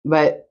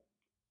 but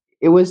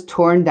it was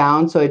torn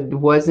down, so it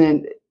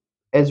wasn't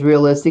as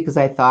realistic as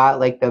I thought.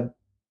 Like the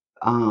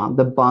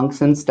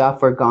bunks and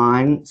stuff were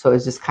gone, so it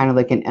was just kind of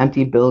like an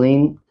empty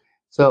building.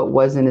 So it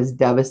wasn't as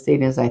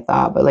devastating as I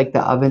thought, but like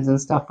the ovens and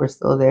stuff were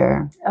still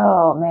there.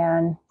 Oh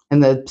man!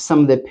 And some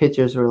of the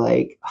pictures were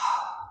like, it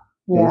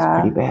was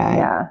pretty bad.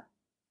 Yeah.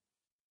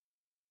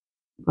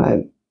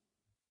 But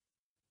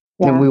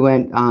and we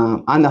went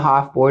on the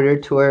Hof border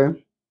tour.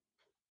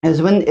 It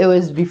was when it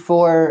was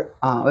before.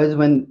 It was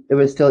when it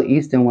was still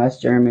East and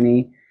West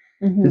Germany,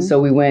 and so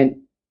we went.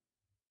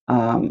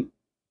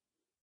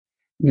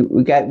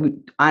 We got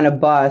on a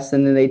bus,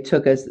 and then they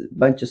took us, a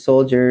bunch of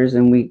soldiers,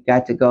 and we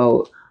got to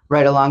go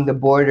right along the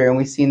border, and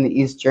we seen the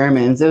East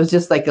Germans. It was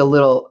just like a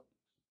little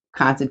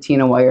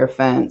concertina wire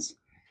fence,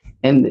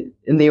 and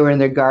they were in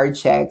their guard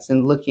shacks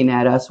and looking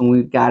at us when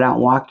we got out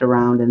and walked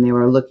around, and they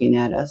were looking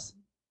at us.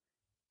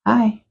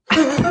 Hi.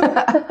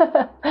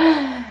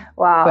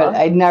 Wow. But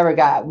I never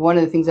got, one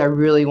of the things I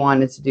really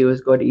wanted to do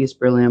was go to East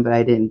Berlin, but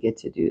I didn't get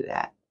to do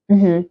that.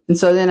 And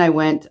so then I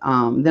went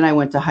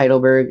to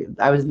Heidelberg.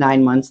 I was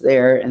 9 months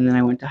there, and then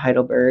I went to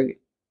Heidelberg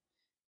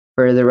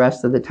for the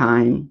rest of the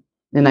time.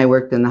 Then I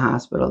worked in the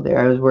hospital there.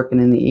 I was working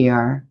in the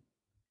ER.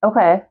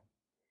 Okay.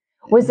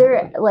 Was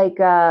there like,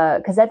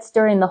 because that's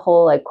during the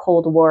whole like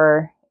Cold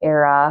War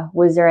era,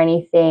 was there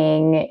any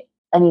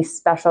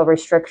special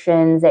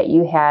restrictions that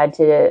you had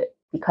to,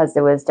 because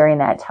it was during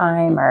that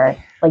time, or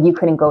like you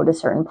couldn't go to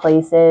certain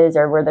places,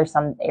 or were there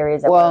some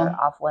areas that were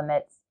off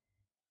limits?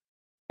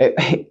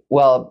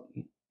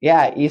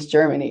 Yeah, East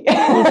Germany.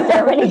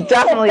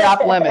 Definitely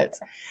off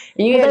limits.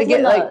 And you had to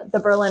get the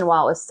Berlin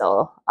Wall was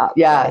still up.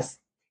 Yes.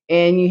 Right?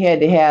 And you had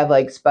to have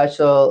like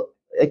special,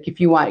 like if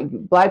you want,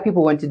 a lot of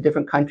people went to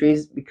different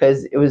countries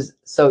because it was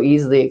so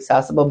easily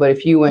accessible. But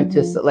if you went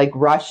to like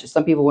Russia,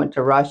 some people went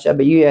to Russia,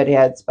 but you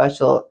had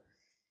special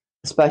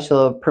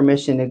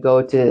permission to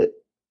go to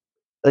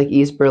like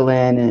East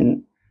Berlin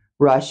and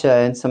Russia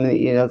and some of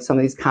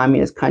these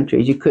communist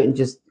countries. You couldn't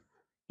just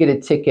get a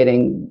ticket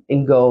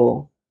and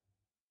go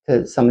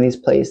to some of these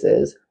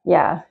places.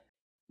 Yeah.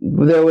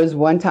 There was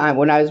one time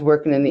when I was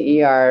working in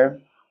the ER,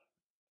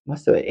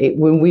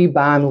 when we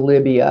bombed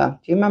Libya.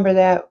 Do you remember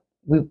that?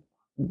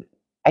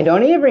 I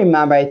don't even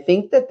remember. I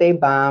think that they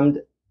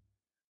bombed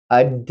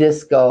a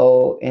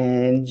disco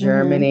in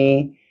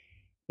Germany,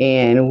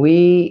 and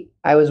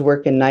I was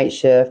working night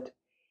shift,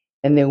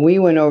 and then we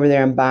went over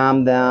there and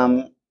bombed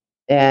them.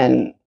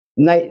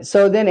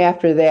 So then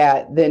after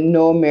that, then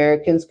no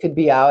Americans could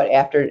be out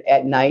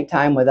at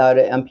nighttime without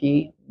an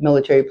MP,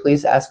 military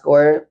police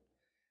escort.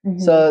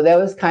 So that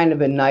was kind of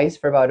nice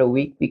for about a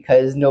week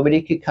because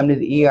nobody could come to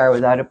the ER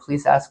without a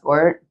police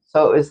escort.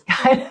 So it was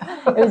kind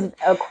of it was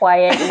a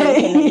quiet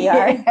week in the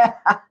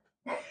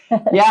ER.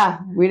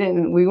 Yeah,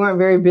 we weren't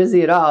very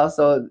busy at all.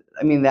 So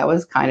I mean that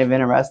was kind of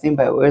interesting,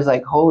 but it was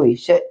like, holy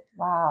shit.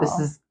 Wow.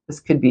 This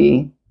could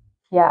be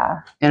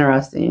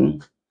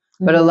interesting.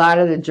 But a lot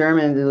of the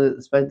Germans,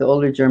 especially the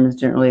older Germans,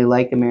 didn't really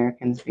like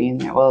Americans being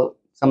there. Well,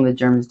 some of the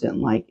Germans didn't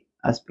like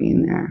us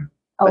being there,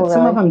 but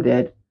some of them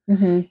did.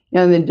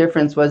 The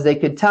difference was they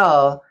could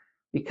tell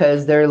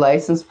because their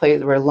license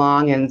plates were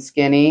long and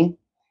skinny,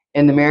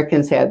 and the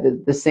Americans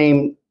had the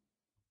same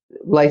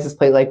license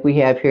plate like we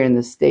have here in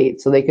the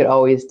States, so they could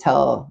always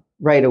tell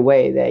right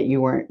away that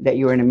you were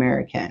an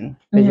American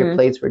because your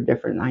plates were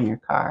different on your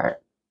car.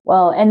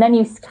 Well, and then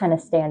you kind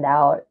of stand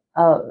out.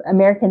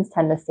 Americans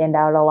tend to stand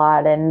out a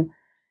lot in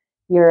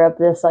Europe.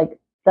 This like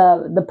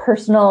the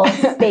personal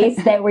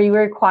space that we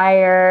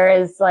require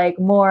is like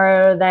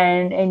more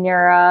than in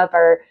Europe,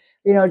 or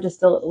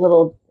just a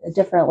little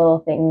different little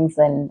things,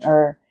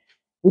 or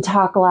we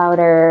talk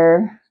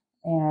louder,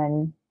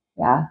 and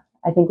yeah,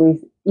 I think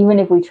even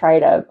if we try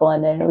to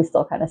blend in, we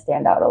still kind of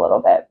stand out a little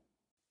bit.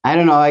 I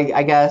don't know.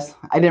 I guess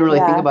I didn't really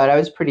think about it. I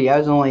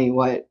was only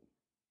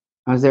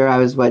I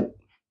was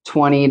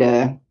 20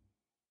 to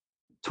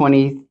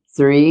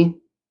 23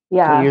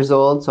 years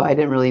old, so I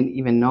didn't really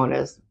even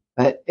notice.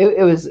 But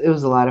it was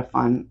a lot of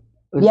fun.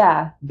 It was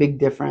a big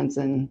difference.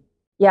 And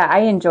yeah,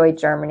 I enjoyed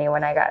Germany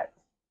when I got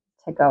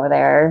to go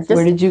there.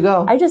 Where did you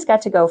go? I just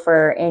got to go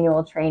for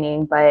annual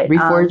training, but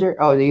Reforger?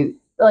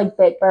 Like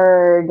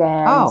Bitburg,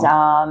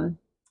 and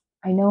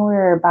I know we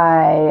were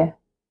by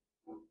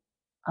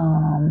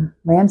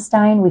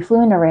Ramstein. We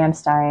flew into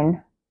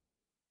Ramstein,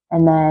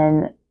 and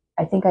then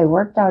I think I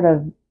worked out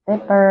of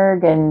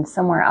Bitburg and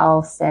somewhere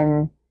else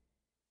in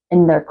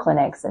their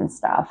clinics and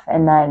stuff.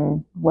 And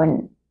then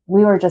when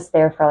we were just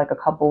there for like a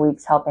couple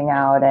weeks helping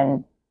out,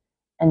 and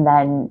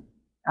then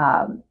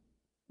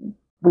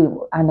we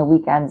on the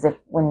weekends,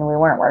 when we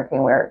weren't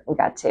working, we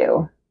got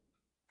to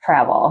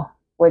travel,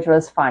 which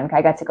was fun.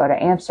 I got to go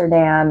to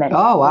Amsterdam and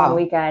one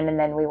weekend, and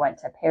then we went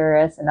to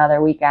Paris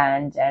another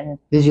weekend. And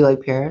did you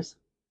like Paris?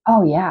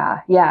 Oh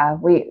yeah,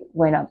 we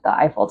went up the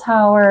Eiffel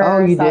Tower.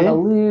 Oh, you saw did? The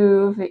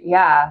Louvre.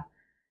 Yeah,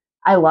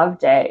 I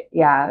loved it.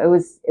 Yeah, it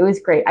was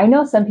great. I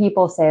know some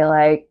people say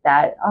like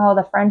that, oh,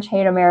 the French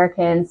hate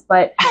Americans,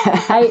 but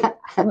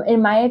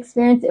in my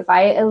experience, if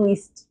I at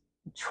least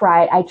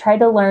I tried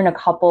to learn a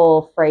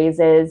couple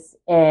phrases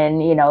in,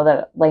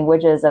 the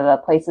languages of the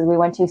places we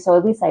went to. So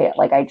at least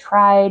I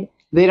tried.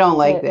 They don't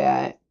like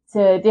that.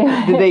 To do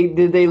it.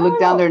 Did they look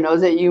down their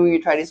nose at you when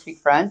you try to speak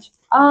French?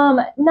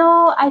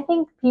 No, I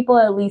think people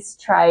at least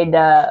tried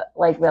to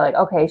be like,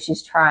 okay,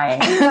 she's trying,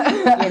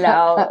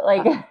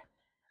 like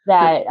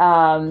that,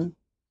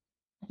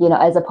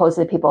 as opposed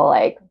to people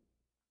like,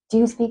 do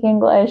you speak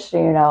English? I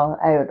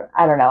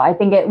don't know. I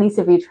think at least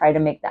if you try to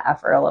make the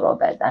effort a little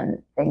bit,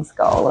 then things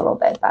go a little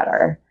bit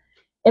better,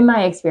 in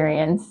my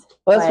experience.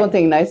 Well, that's one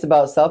thing nice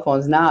about cell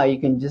phones now. You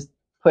can just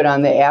put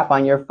on the app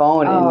on your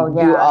phone and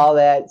do all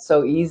that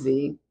so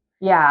easy.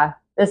 Yeah.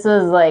 This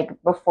was like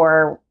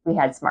before we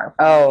had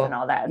smartphones and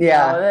all that.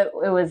 Yeah.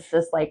 So it was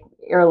just like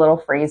your little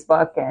phrase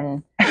book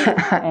and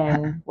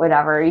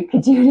whatever you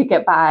could do to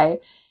get by.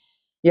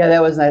 Yeah,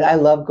 that was nice. I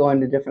love going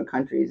to different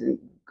countries and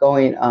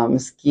going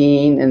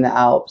skiing in the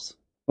Alps.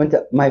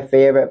 My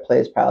favorite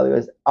place probably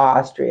was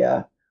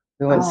Austria.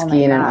 We went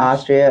skiing in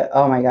Austria.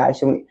 Oh my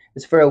gosh. And it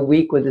was for a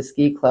week with the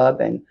ski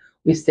club, and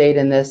we stayed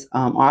in this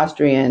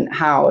Austrian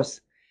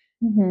house.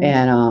 Mm-hmm.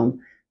 And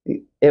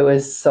it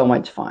was so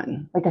much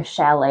fun. Like a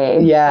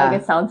chalet. Yeah.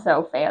 Like it sounds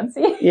so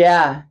fancy.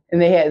 Yeah.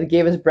 And they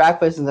gave us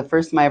breakfast, and the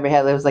first time I ever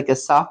had it was like a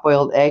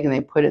soft-boiled egg, and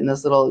they put it in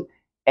this little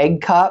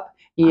egg cup.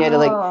 You had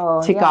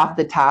to tick off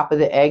the top of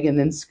the egg and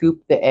then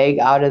scoop the egg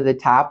out of the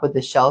top with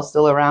the shell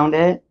still around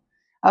it.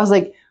 I was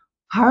like,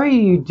 how are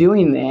you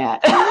doing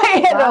that?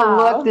 I had to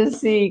look to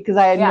see because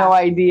I had no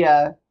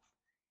idea.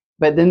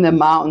 But then the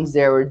mountains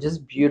there were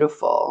just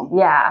beautiful.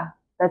 Yeah,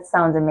 that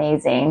sounds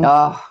amazing.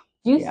 Oh,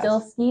 do you still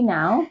ski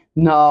now?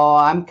 No,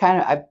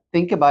 I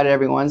think about it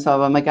every once in a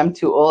while. I'm like, I'm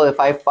too old. If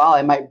I fall,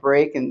 I might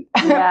break and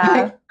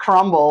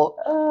crumble.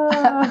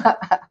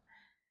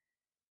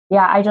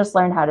 Yeah, I just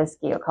learned how to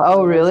ski a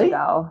couple years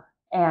ago.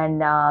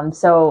 And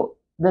so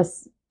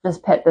this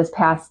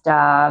past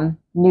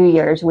New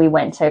Year's, we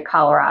went to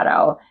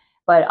Colorado.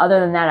 But other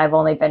than that, I've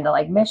only been to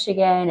like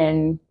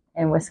Michigan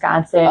and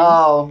Wisconsin.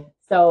 Oh.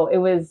 So it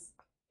was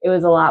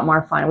a lot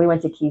more fun. We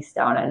went to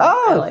Keystone, and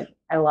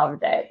I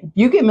loved it.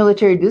 You get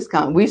military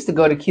discount. We used to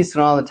go to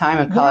Keystone all the time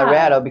in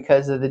Colorado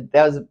because of that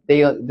was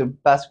the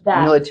best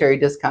military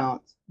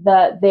discounts.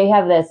 They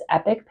have this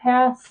Epic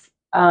Pass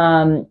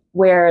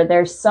where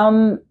there's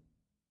some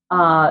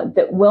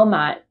that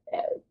Wilmot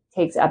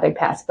takes Epic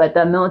Pass, but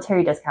the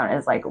military discount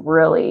is like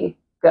really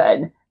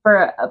good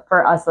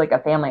for us, like a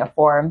family of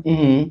four.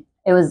 Mm-hmm.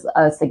 It was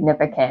a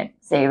significant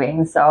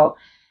savings. So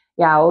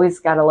yeah, always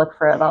got to look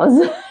for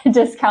those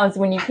discounts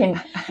when you can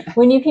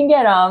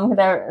get them.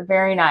 They're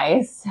very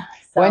nice.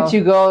 So. Once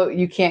you go,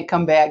 you can't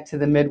come back to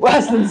the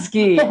Midwest and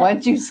ski.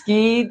 Once you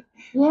skied,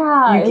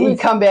 you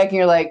come back and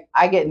you're like,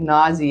 I get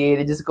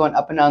nauseated just going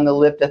up and down the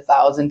lift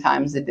 1,000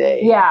 times a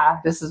day. Yeah,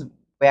 this is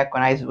back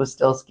when I was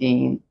still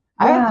skiing.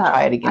 I have to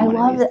try it again one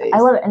of these days. I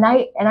love it,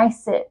 and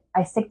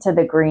I stick to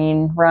the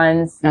green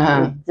runs,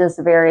 just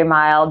very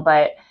mild.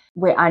 But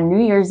on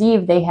New Year's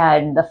Eve, they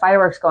had the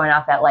fireworks going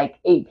off at like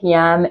 8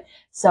 p.m.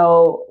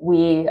 So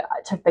we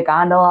took the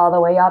gondola all the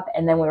way up,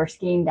 and then we were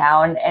skiing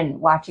down and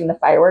watching the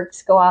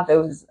fireworks go off. It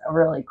was a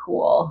really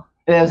cool.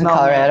 That was in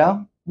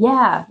Colorado?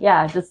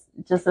 Yeah, just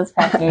this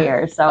past New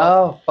Year. So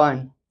oh,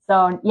 fun.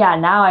 So yeah,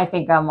 now I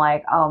think I'm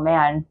like, oh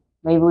man,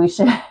 maybe we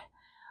should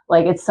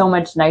Like it's so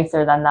much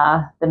nicer than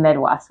the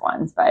Midwest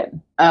ones, but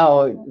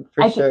Oh,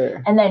 for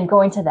sure. And then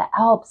going to the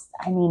Alps,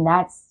 I mean,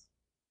 that's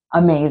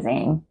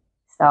amazing.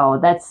 So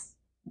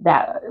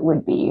that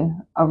would be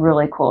a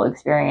really cool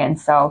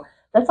experience. So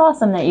that's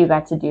awesome that you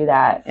got to do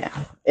that.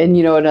 Yeah. And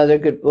another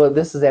good, well,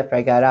 this is after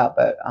I got out,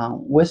 but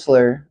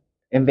Whistler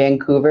in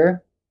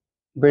Vancouver,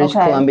 British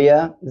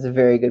Columbia is a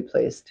very good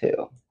place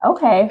too.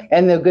 Okay.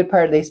 And the good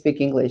part, they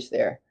speak English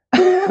there.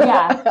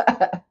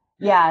 Yeah.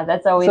 Yeah,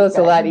 that's always so it's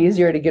good. A lot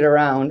easier to get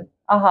around.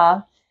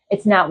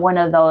 It's not one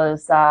of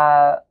those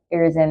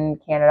areas in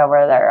Canada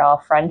where they're all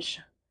French.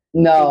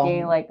 No.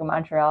 Speaking, like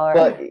Montreal or...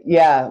 Well,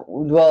 yeah.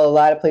 Well, a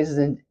lot of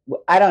places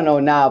I don't know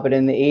now, but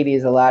in the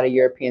 80s, a lot of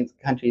European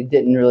countries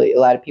a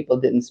lot of people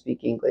didn't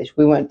speak English.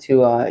 We went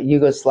to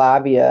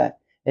Yugoslavia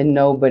and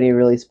nobody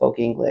really spoke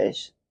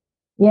English.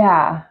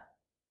 Yeah.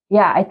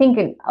 Yeah, I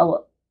think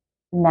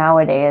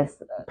nowadays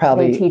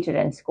probably they teach it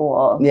in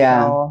school.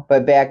 Yeah, so.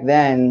 But back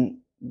then,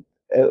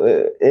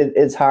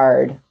 it's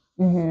hard.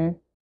 Mm-hmm.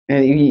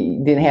 And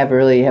you didn't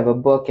really have a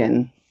book,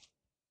 and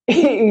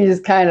you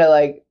just kind of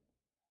like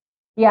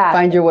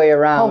find your way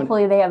around.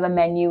 Hopefully they have a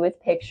menu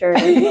with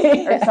pictures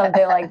or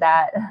something like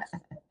that.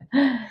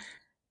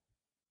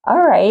 All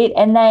right.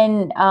 And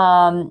then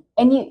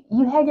and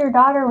you had your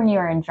daughter when you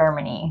were in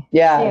Germany.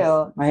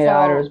 Yeah. My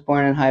daughter was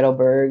born in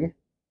Heidelberg.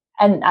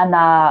 And on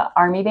the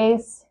army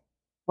base?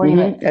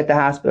 At the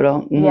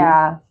hospital. Mm-hmm.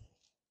 Yeah.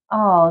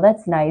 Oh,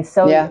 that's nice.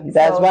 So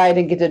that's why I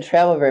didn't get to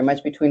travel very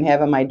much between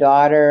having my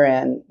daughter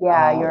and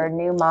you're a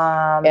new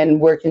mom and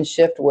working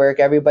shift work.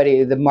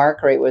 Everybody, the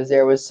mark rate was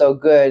so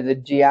good. The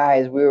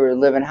GIs, we were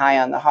living high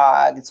on the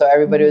hog, so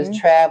everybody was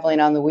traveling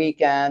on the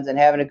weekends and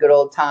having a good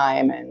old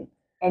time.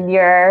 And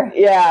you're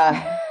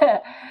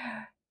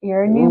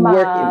you're a new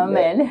mom,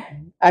 and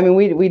I mean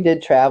we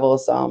did travel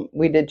some.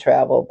 We did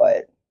travel,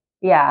 but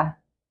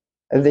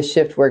the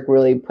shift work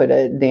really put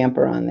a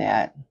damper on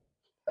that.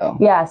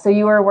 So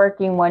you were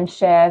working one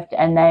shift,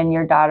 and then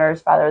your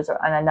daughter's father was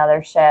on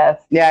another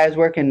shift. Yeah, I was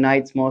working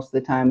nights most of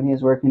the time, and he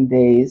was working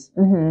days.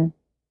 Mm-hmm.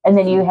 And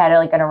then you had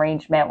like an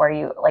arrangement where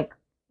you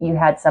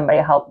had somebody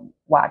help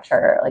watch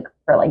her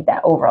for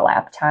that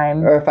overlap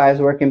time. Or if I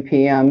was working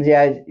PMs,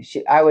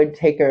 I would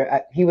take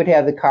her. He would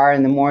have the car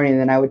in the morning,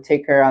 and then I would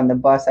take her on the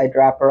bus. I'd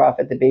drop her off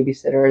at the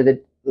babysitter or the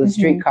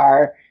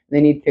streetcar.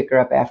 Then he'd pick her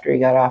up after he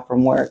got off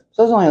from work.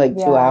 So it was only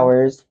 2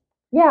 hours.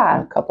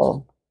 Yeah. A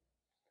couple.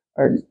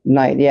 Or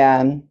night,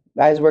 I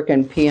was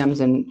working PMs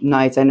and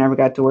nights. I never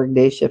got to work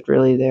day shift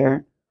really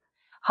there.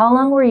 How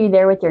long were you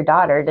there with your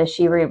daughter? Does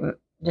she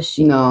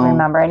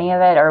remember any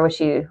of it, or was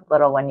she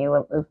little when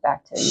you moved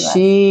back to the US?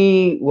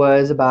 She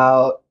was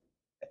about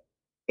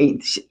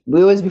 8. It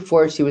was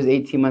before she was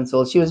 18 months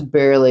old. She was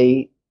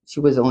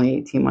only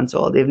 18 months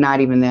old. If not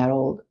even that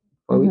old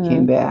before we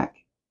came back.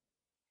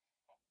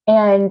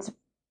 And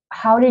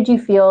how did you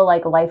feel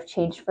like life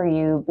changed for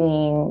you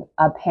being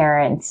a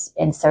parent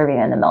and serving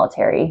in the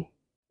military?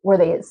 Were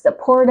they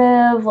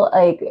supportive,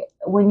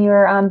 when you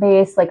were on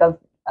base,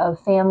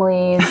 of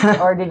families,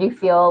 or did you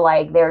feel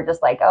like they were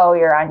just oh,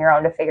 you're on your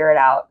own to figure it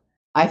out?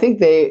 I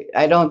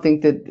don't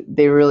think that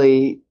they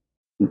really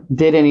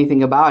did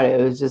anything about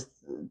it. It was just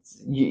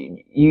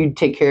you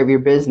take care of your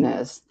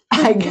business,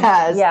 I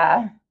guess.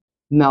 Yeah.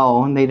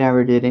 No, they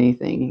never did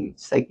anything.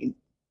 It's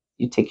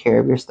you take care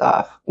of your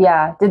stuff.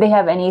 Yeah. Did they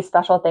have any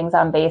special things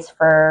on base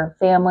for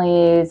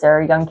families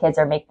or young kids,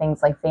 or make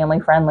things family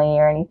friendly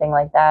or anything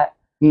like that?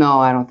 No,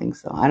 I don't think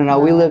so. I don't know.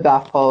 No. We lived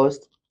off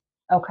post.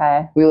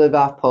 Okay. We lived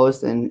off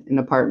post in an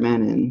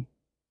apartment, and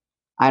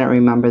I don't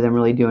remember them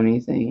really doing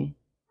anything.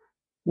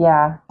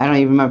 Yeah. I don't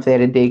even remember if they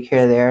had a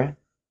daycare there.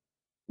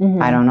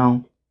 Mm-hmm. I don't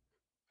know.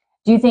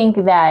 Do you think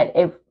that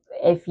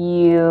if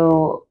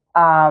you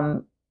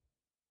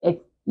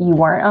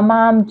weren't a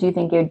mom, do you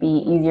think it would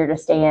be easier to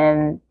stay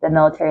in the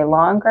military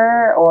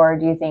longer? Or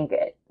do you think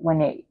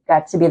when it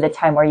got to be the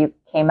time where you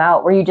came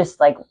out, were you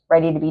just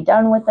ready to be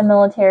done with the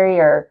military,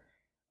 or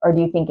do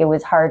you think it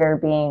was harder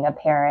being a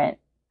parent?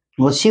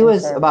 Well, she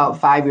was about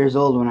 5 years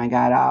old when I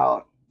got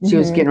out. She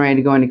was getting ready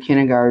to go into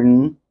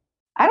kindergarten.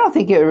 I don't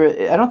think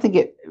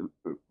it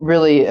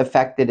really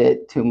affected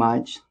it too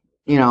much.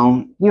 You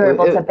were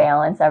able to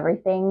balance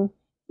everything.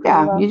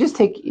 Yeah, you just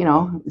take,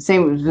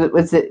 same.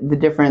 What's the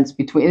difference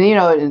between,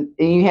 and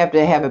you have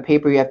to have a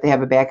paper, you have to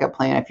have a backup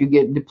plan. If you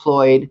get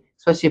deployed,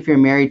 especially if you're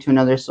married to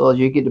another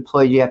soldier, you get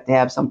deployed, you have to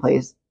have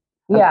someplace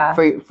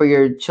for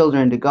your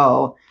children to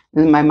go.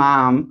 And my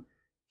mom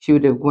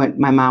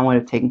would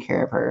have taken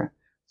care of her.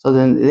 So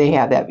then they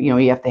have that, you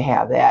have to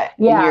have that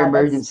in your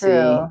emergency.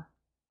 That's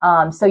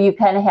true. So you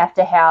kind of have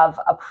to have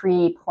a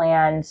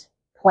pre-planned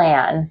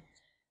plan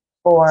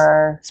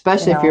for,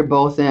 especially if you're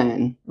both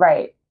in.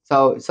 Right.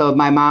 So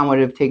my mom would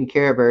have taken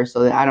care of her.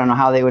 So I don't know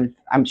how they would.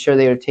 I'm sure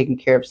they would have taken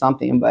care of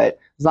something. But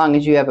as long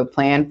as you have a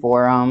plan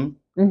for them,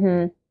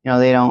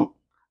 they don't.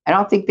 I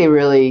don't think they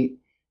really.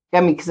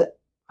 Because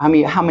how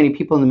many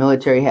people in the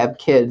military have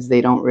kids?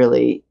 They don't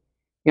really.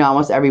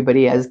 Almost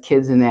everybody has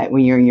kids in that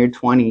when you're in your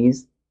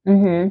 20s.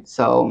 Mm-hmm.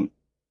 So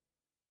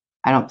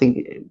I don't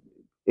think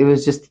it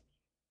was just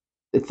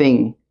the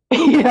thing.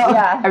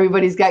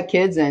 Everybody's got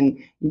kids and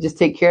you just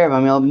take care of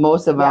them.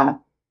 Most of them,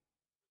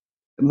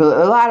 a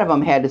lot of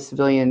them had the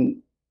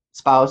civilian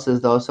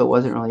spouses though, so it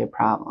wasn't really a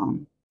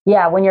problem.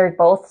 Yeah, when you're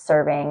both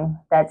serving,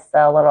 that's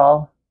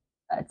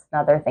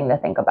another thing to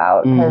think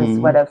about, because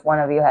what if one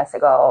of you has to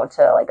go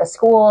to like a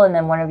school and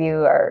then one of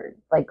you are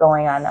like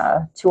going on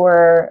a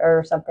tour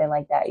or something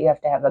like that? You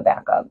have to have a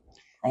backup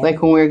plan.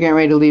 Like when we were getting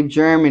ready to leave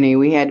Germany,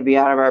 we had to be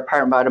out of our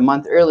apartment about a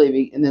month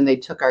early, and then they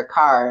took our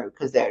car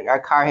because our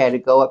car had to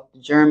go up to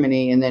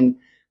Germany and then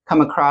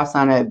come across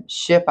on a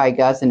ship, I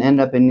guess, and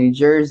end up in New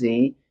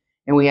Jersey,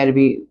 and we had to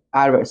be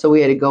out of it. So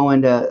we had to go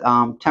into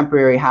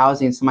temporary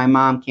housing. So my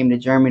mom came to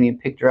Germany and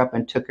picked her up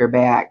and took her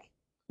back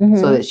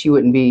so that she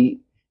wouldn't be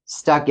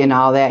stuck in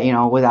all that,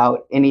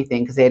 without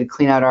anything, because they had to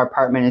clean out our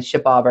apartment and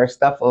ship all of our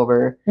stuff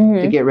over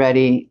to get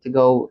ready to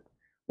go.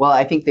 Well,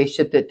 I think they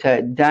shipped it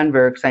to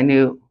Denver because I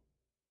know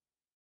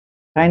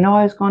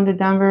I was going to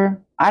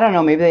Denver. I don't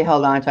know. Maybe they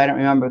held on to. I don't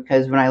remember,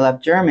 because when I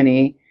left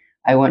Germany,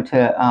 I went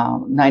to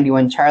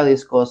 91 Charlie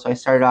School. So I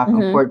started off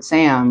in Fort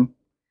Sam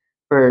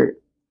for,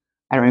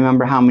 I don't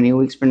remember how many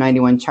weeks, for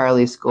 91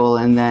 Charlie School,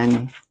 and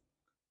then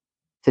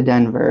to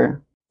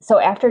Denver. So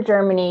after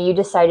Germany, you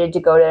decided to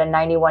go to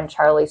 91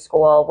 Charlie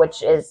School,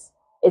 which is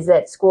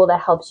that school that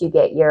helps you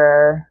get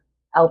your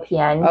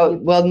LPN? Oh,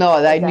 well, no,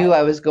 I knew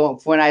I was going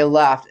when I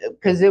left,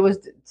 because it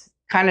was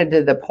kind of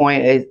to the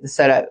point. I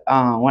said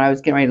when I was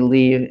getting ready to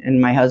leave,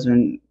 and my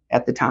husband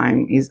at the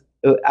time,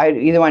 I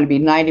either wanted to be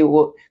 90,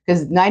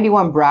 because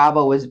 91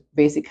 Bravo was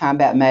basic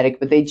combat medic,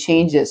 but they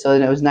changed it so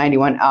that it was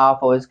 91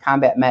 Alpha was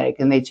combat medic,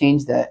 and they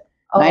changed it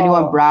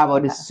 91 Bravo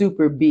to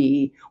Super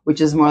B, which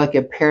is more like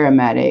a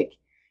paramedic.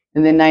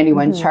 And then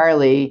 91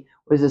 Charlie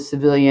was a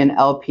civilian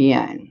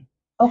LPN.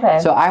 Okay.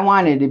 So I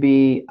wanted to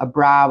be a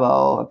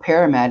Bravo, a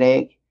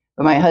paramedic,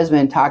 but my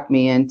husband talked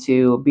me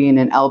into being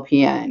an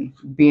LPN,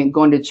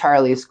 going to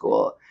Charlie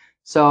School.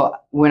 So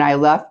when I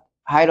left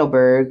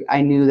Heidelberg,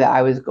 I knew that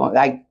I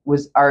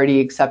was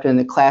already accepted in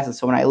the classes.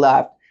 So when I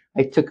left,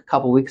 I took a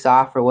couple weeks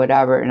off or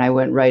whatever, and I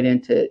went right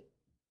into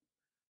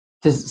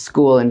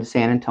school in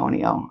San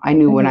Antonio. I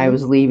knew when I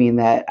was leaving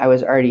that I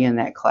was already in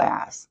that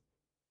class.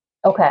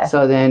 Okay.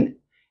 So then,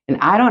 and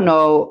I don't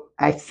know,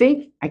 I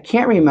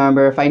can't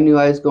remember if I knew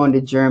I was going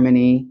to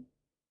Germany.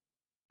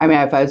 I mean,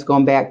 if I was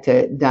going back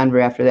to Denver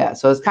after that.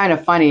 So it's kind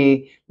of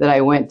funny that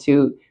I went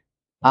to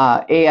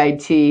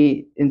AIT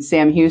in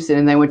Sam Houston,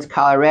 and then I went to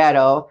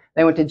Colorado.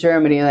 Then I went to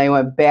Germany, and then I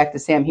went back to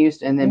Sam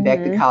Houston, and then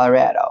back to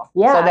Colorado.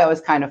 Yeah. So that was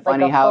kind of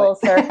funny, like full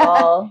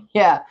circle.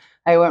 Yeah.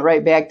 I went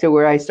right back to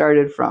where I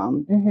started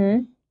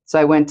from. So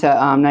I went to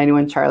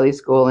 91 Charlie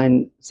School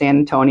in San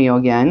Antonio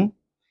again,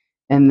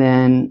 and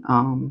then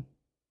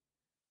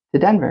to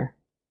Denver.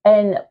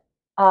 And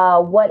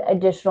what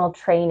additional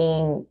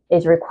training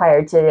is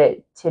required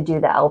to do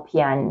the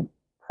LPN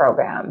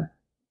program?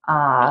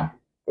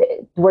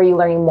 Were you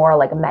learning more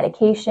like a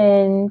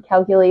medication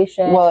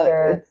calculation? Well,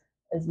 or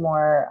is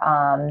more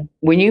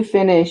when you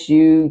finish,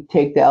 you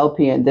take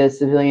the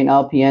civilian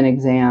LPN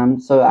exam.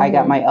 So I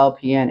got my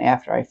LPN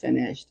after I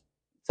finished.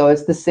 So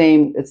it's the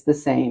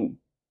same.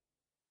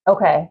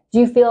 Okay. Do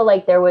you feel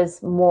like there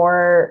was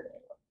more,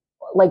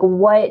 like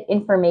what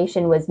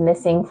information was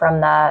missing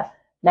from the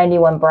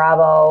 91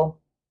 Bravo?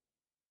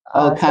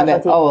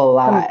 Combat. A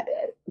lot.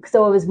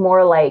 So it was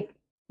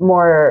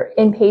more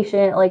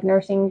inpatient, like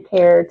nursing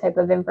care type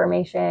of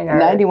information? Or?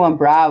 91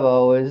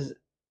 Bravo was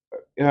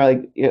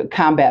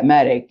combat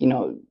medic,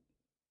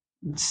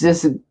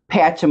 just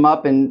patch them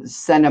up and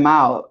send them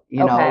out,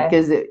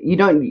 because you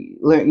don't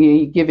learn,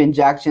 you give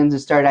injections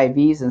and start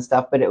IVs and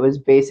stuff, but it was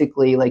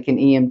basically like an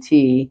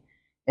EMT,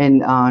 and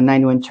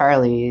 91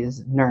 Charlie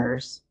is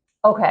nurse.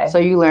 Okay. So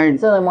you learn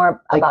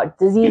more about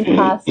disease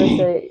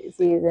processes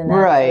and that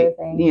sort of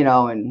thing.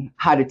 And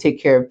how to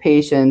take care of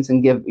patients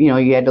and give, you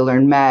had to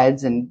learn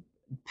meds and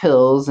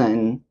pills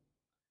and,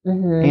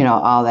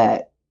 all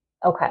that.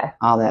 Okay.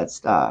 All that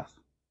stuff.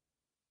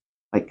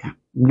 Like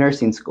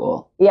nursing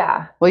school.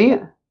 Yeah. Well,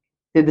 you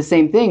did the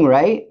same thing,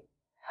 right?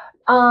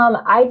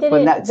 I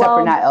didn't. But except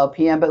for not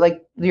LPN, but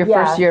like your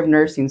first year of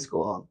nursing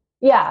school.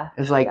 Yeah.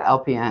 Is like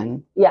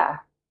LPN. Yeah.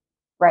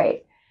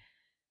 Right.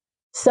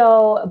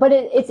 So, but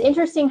it's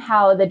interesting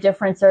how the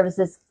different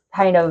services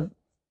kind of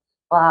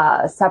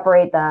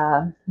separate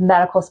the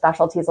medical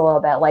specialties a little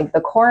bit. Like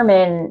the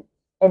corpsmen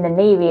in the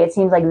Navy, it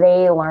seems like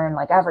they learn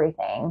like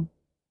everything,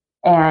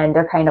 and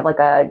they're kind of like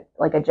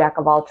a jack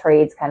of all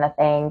trades kind of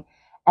thing.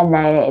 And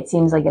then it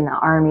seems like in the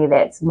Army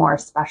that's more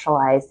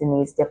specialized in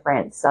these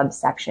different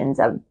subsections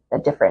of the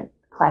different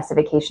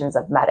classifications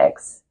of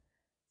medics.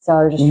 So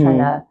I was just trying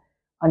to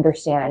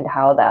understand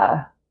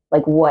how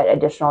what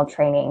additional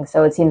training.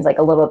 So it seems like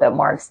a little bit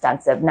more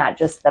extensive, not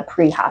just the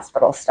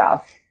pre-hospital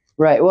stuff.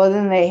 Right. Well,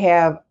 then they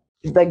have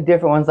like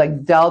different ones,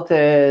 like Delta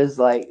is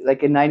like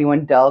a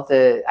 91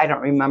 Delta. I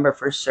don't remember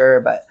for sure,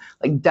 but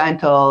like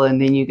dental,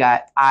 and then you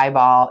got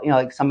eyeball,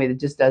 like somebody that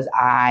just does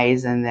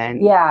eyes, and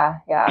then yeah,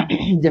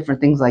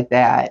 different things like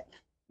that.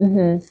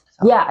 Mm-hmm.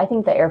 So. Yeah, I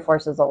think the Air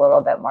Force is a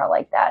little bit more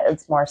like that.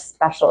 It's more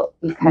special,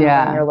 kind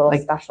of in your little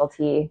like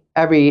specialty.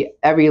 Every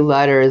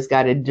letter has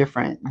got a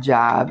different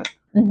job.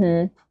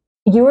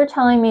 Mm-hmm. You were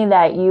telling me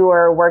that you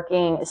were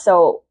working,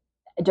 so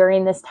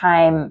during this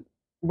time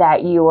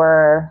that you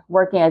were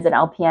working as an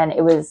LPN,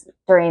 it was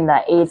during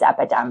the AIDS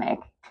epidemic.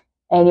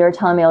 And you were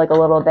telling me like a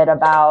little bit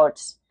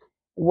about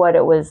what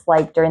it was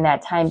like during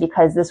that time,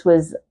 because this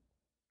was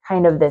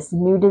kind of this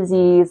new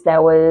disease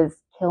that was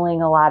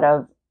killing a lot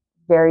of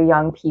very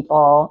young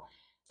people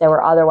that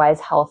were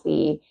otherwise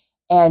healthy.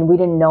 And we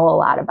didn't know a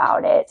lot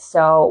about it.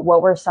 So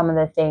what were some of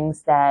the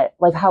things that,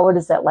 like, how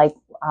was it like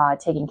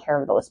taking care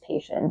of those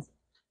patients?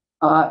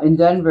 In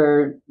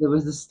Denver, there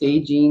was the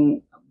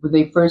staging. When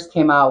they first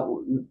came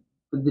out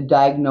with the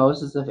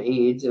diagnosis of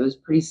AIDS, it was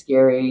pretty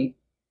scary.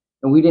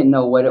 And we didn't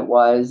know what it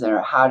was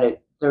or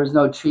there was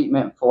no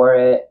treatment for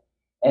it.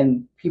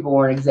 And people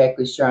weren't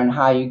exactly sure on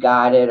how you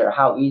got it or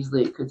how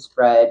easily it could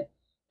spread.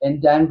 And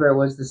Denver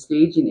was the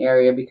staging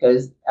area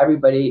because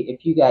everybody,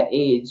 if you got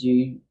AIDS,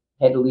 you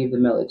had to leave the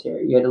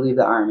military. You had to leave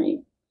the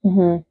Army.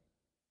 Mm-hmm.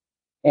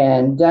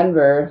 And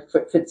Denver,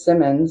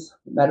 Fitzsimmons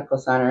Medical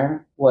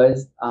Center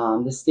was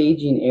the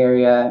staging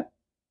area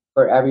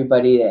for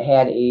everybody that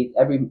had AIDS,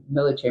 every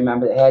military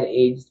member that had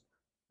AIDS,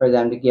 for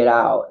them to get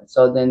out.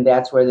 So then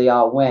that's where they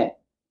all went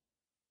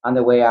on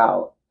the way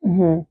out.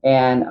 Mm-hmm.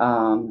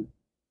 And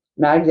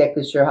not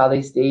exactly sure how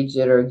they staged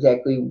it or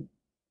exactly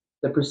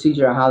the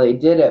procedure on how they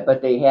did it,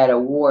 but they had a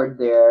ward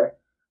there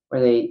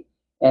where they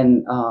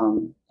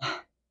all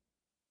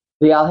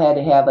had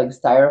to have like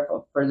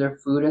styrofoam for their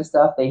food and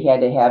stuff. They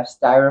had to have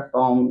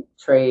styrofoam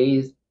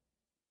trays,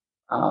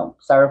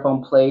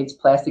 styrofoam plates,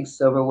 plastic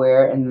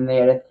silverware, and then they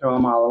had to throw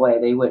them all away.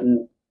 They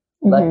wouldn't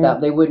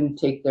they wouldn't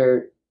take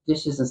their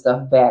dishes and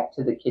stuff back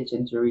to the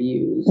kitchen to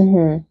reuse.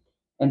 Mm-hmm.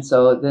 And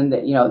so then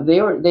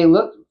they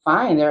looked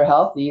fine. They're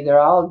healthy. They're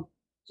all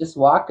just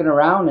walking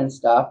around and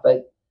stuff.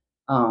 But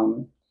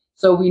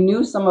so we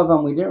knew some of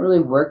them. We didn't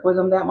really work with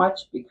them that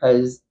much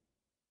because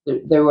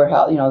they were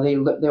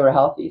they were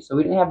healthy. So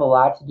we didn't have a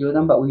lot to do with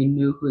them, but we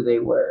knew who they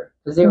were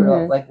because they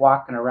were like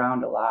walking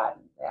around a lot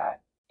and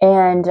that.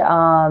 And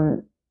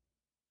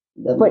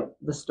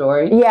the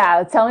story.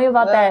 Yeah, tell me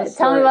about that.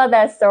 Tell me about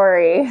that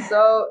story.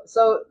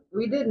 So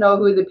we did know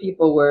who the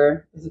people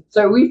were.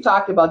 So we've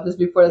talked about this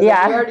before. So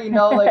yeah. We already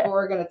know like what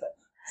we're gonna.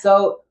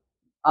 So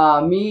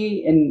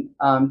me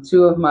and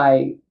two of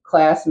my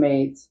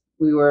classmates,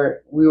 we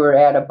were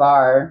at a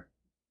bar.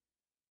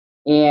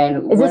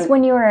 And is this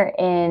when you were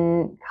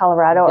in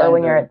Colorado Denver. Or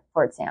when you're at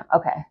Fort Sam?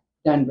 Okay.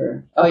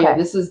 Denver. Oh okay. Yeah,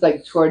 this is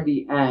like toward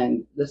the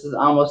end. This is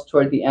almost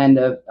toward the end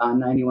of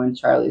 91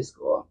 Charlie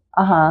School.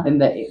 And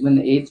when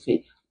the AIDS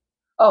patient.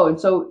 Oh, and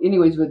so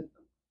anyways,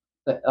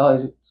 talk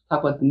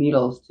about the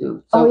needles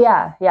too. So,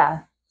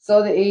 yeah.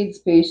 So the AIDS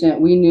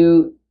patient, we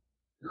knew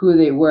who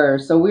they were.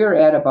 So we were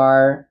at a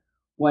bar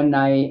one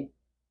night,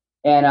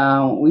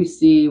 and we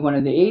see one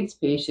of the AIDS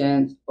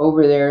patients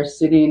over there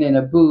sitting in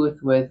a booth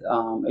with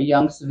a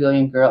young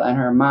civilian girl and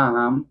her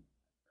mom.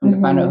 To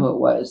find out who it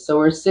was. So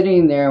we're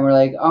sitting there and we're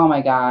like, oh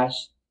my gosh,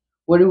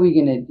 what are we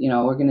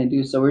we're gonna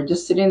do? So we're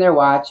just sitting there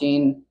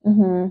watching.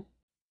 Mm-hmm.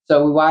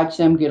 So we watch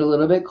them get a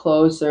little bit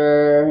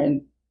closer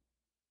and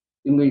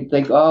we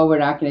like, oh, we're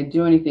not gonna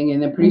do anything.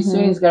 And then pretty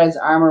soon he's got his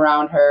arm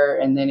around her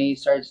and then he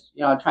starts,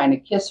 trying to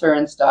kiss her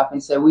and stuff. And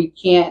he said, we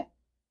can't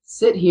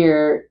sit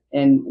here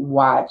and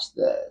watch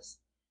this.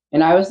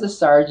 And I was the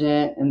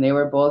sergeant and they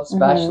were both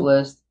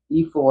specialists,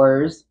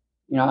 E4s.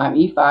 I'm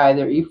E5,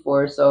 they're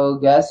E4. So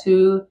guess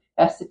who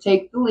has to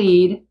take the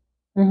lead?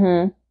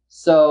 Mm-hmm.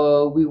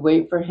 So we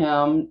wait for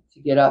him to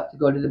get up to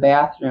go to the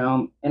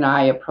bathroom, and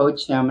I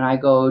approach him and I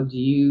go, do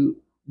you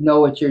know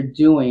what you're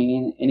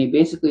doing? And he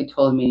basically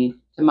told me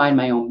to mind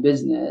my own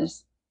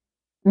business.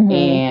 Mm-hmm.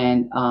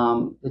 And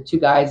the two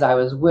guys I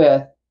was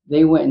with,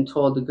 they went and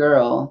told the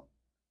girl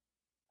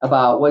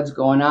about what's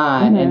going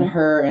on, and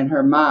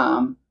her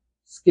mom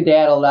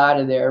skedaddled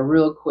out of there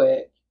real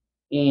quick.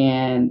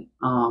 And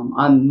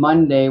on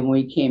Monday when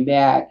we came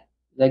back,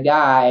 the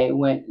guy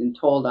went and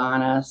told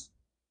on us.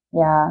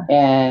 Yeah.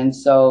 And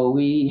so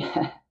we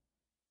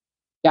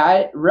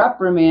got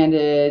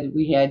reprimanded.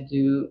 We had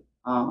to,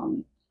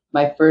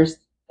 my first,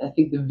 I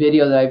think the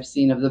video that I've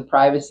seen of the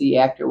Privacy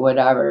Act or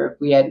whatever,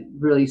 we hadn't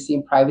really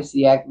seen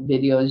Privacy Act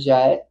videos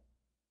yet.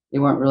 They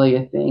weren't really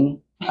a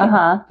thing.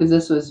 Because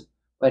this was,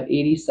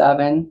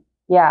 87?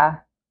 Yeah.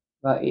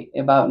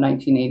 About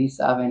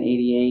 1987,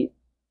 88.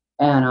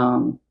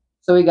 And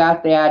so we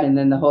got that, and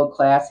then the whole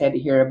class had to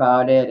hear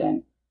about it,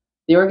 and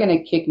they were going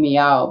to kick me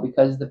out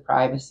because of the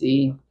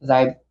privacy, because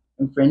I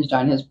infringed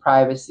on his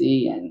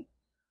privacy. And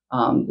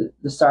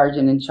the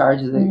sergeant in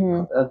charge of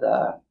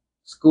the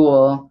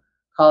school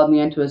called me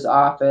into his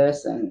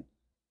office and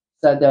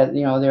said that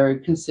they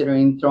were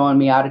considering throwing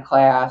me out of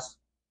class,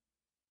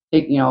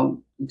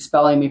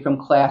 expelling me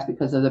from class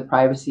because of the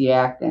Privacy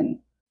Act. And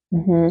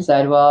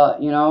said, well,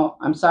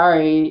 I'm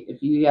sorry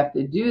if you have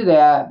to do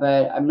that,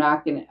 but I'm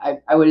not going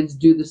to, I would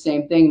do the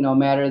same thing no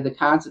matter the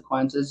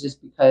consequences,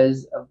 just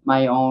because of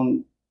my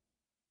own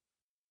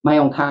my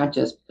own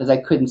conscience because I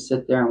couldn't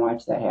sit there and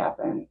watch that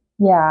happen.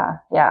 Yeah.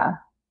 Yeah.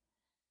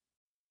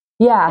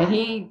 Yeah. And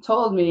he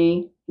told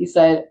me, he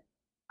said,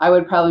 I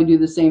would probably do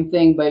the same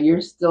thing, but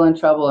you're still in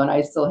trouble and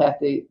I still have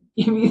to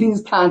give you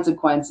these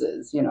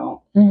consequences, you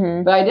know.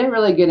 Mm-hmm. But I didn't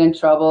really get in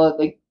trouble.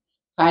 They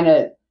kind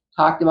of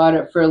talked about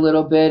it for a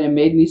little bit and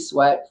made me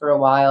sweat for a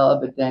while,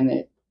 but then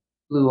it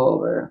blew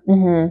over.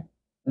 Mm-hmm.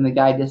 And the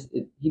guy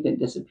he didn't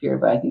disappear,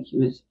 but I think he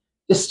was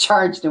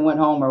discharged and went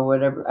home or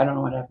whatever. I don't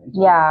know what happened.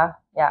 Yeah.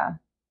 Yeah.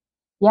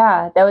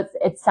 Yeah.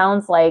 It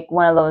sounds like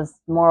one of those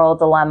moral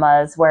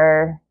dilemmas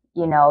where,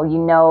 you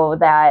know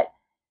that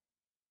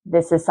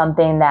this is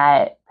something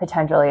that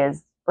potentially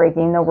is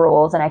breaking the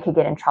rules and I could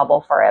get in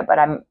trouble for it, but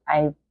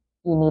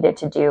you needed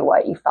to do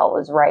what you felt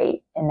was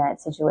right in that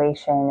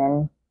situation.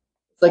 And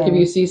it's like if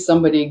you see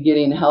somebody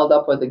getting held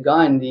up with a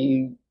gun, do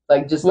you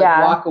just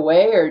walk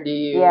away, or do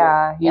you,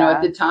 you know,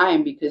 at the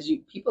time, because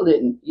you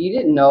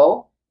didn't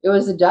know it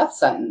was a death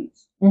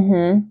sentence.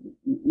 Mm-hmm.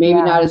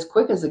 Maybe not as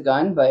quick as a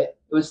gun, but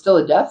it was still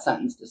a death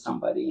sentence to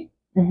somebody.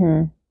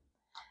 Mm-hmm.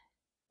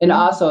 And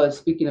also,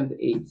 speaking of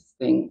the AIDS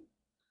thing,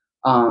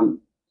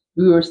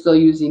 we were still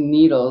using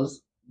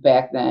needles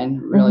back then,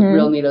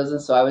 real needles.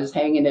 And so I was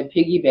hanging a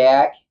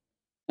piggyback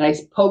and I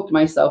poked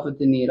myself with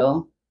the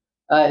needle.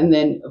 And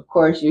then, of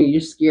course,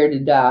 you're scared to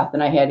death.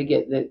 And I had to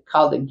get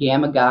called it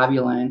gamma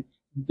globulin,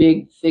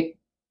 big, thick,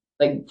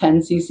 like 10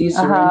 cc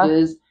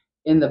syringes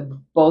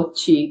in both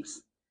cheeks.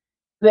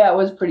 That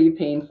was pretty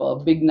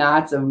painful. Big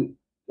knots of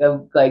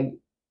like,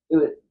 it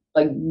was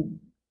like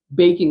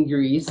bacon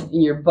grease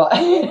in your butt.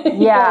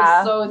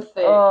 Yeah. It was so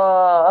thick.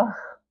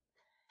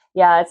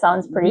 Yeah, it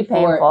sounds pretty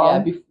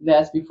painful. Yeah,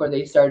 that's before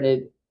they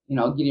started,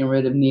 getting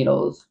rid of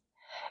needles.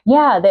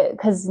 Yeah,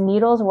 because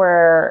needles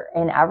were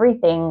in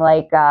everything.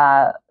 Didn't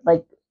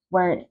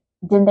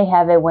they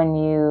have it when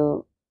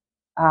you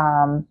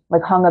hung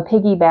a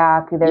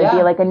piggyback? There'd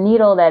be like a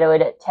needle that it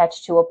would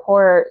attach to a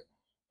port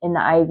in the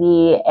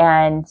IV,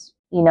 and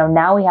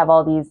now we have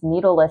all these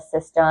needleless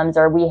systems,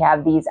 or we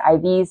have these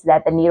IVs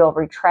that the needle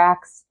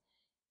retracts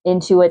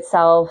into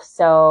itself,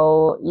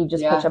 so you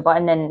just push a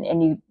button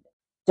and you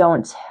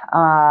don't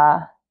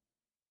have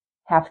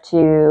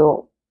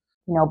to,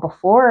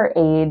 before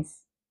AIDS,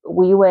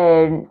 we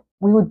would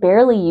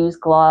barely use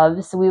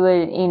gloves. We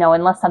would,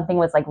 unless something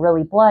was like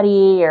really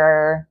bloody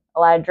or a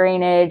lot of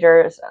drainage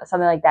or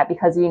something like that,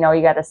 because, you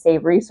got to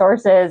save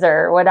resources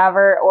or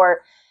whatever.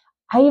 Or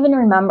I even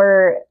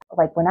remember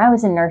like when I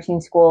was in nursing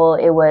school,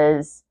 it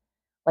was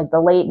like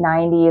the late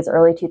 90s,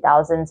 early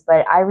 2000s.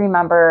 But I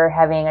remember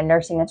having a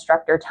nursing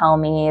instructor tell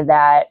me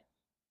that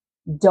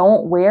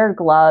don't wear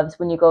gloves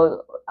when you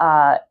go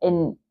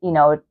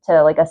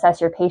to like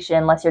assess your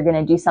patient unless you're going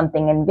to do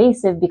something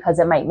invasive, because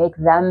it might make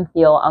them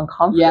feel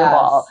uncomfortable.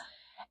 Yes.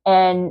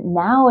 And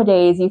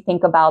nowadays you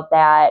think about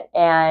that,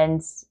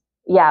 and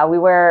we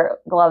wear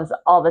gloves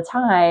all the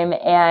time.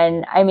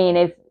 And I mean,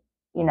 if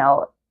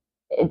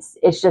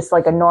it's just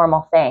like a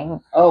normal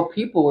thing. Oh,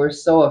 people were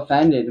so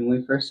offended when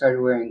we first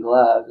started wearing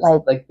gloves,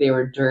 like they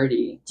were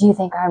dirty. Do you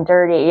think I'm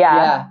dirty?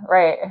 Yeah.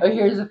 Right. Oh,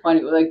 here's a funny,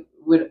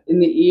 in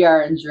the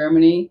ER in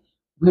Germany,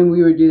 when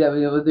we would do that,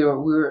 we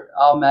were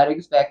all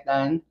medics back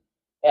then,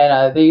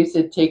 and they used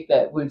to take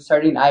that when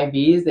starting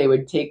IVs, they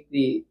would take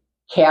the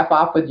cap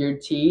off with your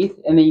teeth,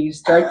 and then you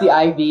start the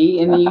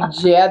IV, and then you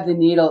jab the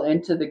needle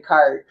into the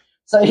cart,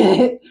 so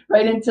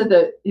right into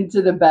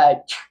the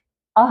bed.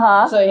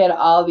 So you had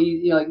all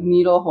these,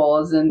 needle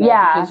holes in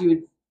there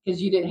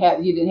because you didn't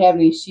have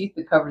any sheath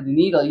to cover the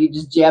needle. You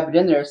just jab it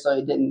in there so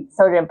it didn't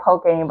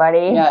poke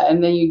anybody. Yeah,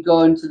 and then you'd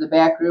go into the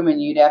back room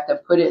and you'd have to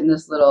put it in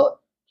this little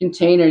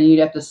container, and you'd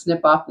have to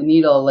snip off the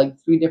needle, like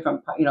 3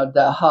 different,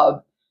 the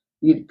hub.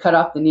 You'd cut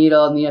off the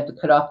needle, and then you have to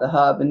cut off the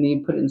hub, and then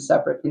you put it in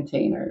separate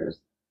containers.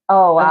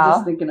 Oh, wow. I was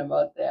just thinking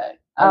about that.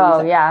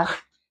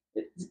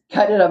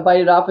 Cut it up,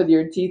 bite it off with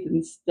your teeth,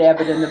 and stab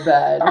it in the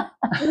bed.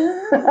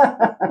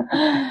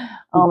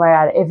 Oh my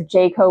God. If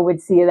Jayco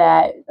would see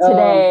that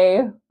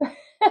today,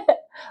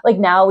 like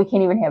now we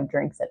can't even have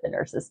drinks at the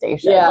nurse's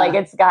station. Yeah. Like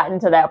it's gotten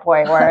to that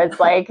point where it's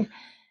like,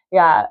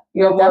 no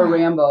more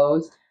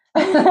Rambos.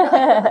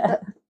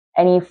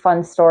 Any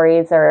fun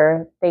stories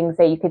or things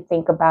that you could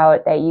think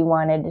about that you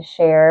wanted to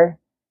share?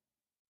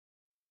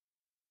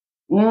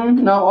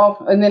 No.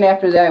 And then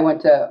after that, I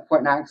went to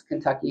Fort Knox,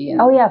 Kentucky. And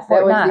Fort Knox.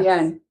 That was the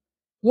end.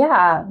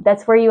 Yeah,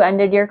 that's where you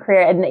ended your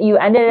career. And you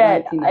ended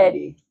at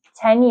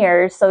 10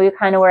 years. So you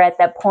kind of were at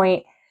that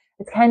point.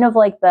 It's kind of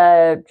like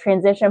the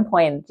transition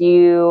point. Do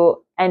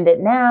you end it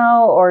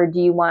now, or do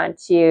you want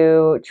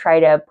to try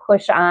to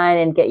push on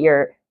and get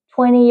your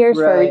 20 years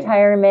for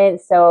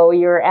retirement? So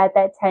you're at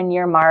that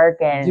 10-year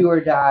mark and do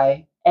or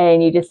die.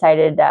 And you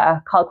decided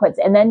to call it quits.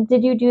 And then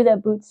did you do the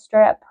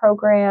bootstrap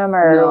program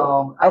or?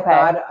 No, I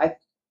thought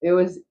it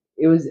was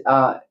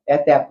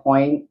at that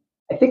point.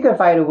 I think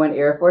if I had went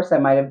Air Force, I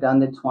might have done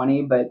the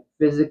 20, but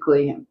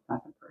physically,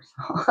 nothing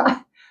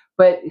personal.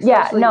 But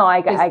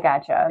I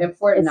gotcha. In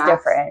Fort Knox,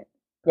 different.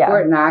 Yeah.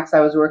 Fort Knox, I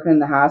was working in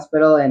the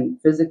hospital, and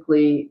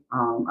physically,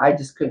 I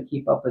just couldn't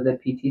keep up with the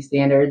PT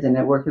standards. And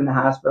at work in the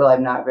hospital,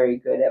 I'm not very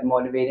good at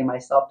motivating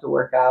myself to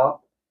work out.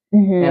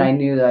 Mm-hmm. And I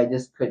knew that I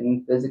just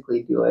couldn't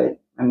physically do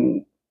it. I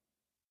mean,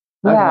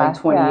 I was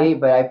only 28,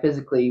 but I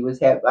physically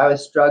I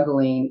was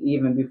struggling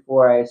even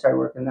before I started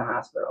working in the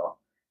hospital.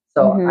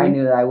 So I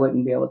knew that I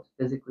wouldn't be able to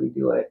physically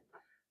do it.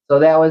 So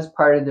that was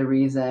part of the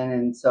reason.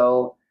 And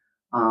so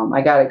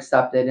I got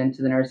accepted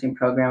into the nursing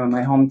program in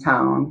my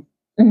hometown.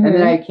 And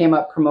then I came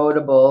up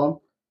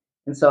promotable.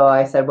 And so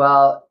I said,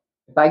 well,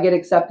 if I get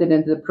accepted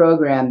into the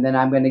program, then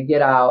I'm going to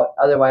get out.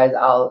 Otherwise,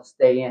 I'll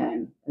stay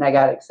in. And I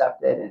got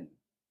accepted. And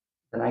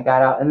then I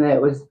got out. And then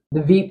it was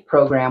the VEAP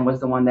program was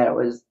the one that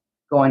was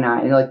going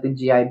on. Like the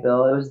GI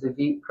Bill, it was the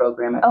VEAP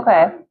program at the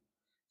time.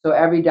 So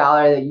every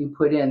dollar that you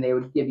put in, they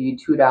would give you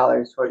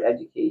 $2 toward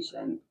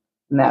education.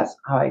 And that's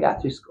how I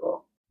got through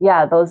school.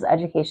 Yeah, those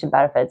education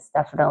benefits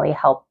definitely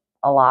help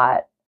a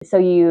lot. So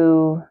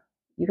you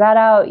got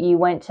out, you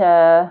went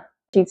to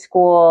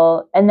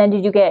school, and then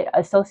did you get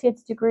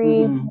associate's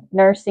degree,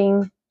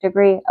 nursing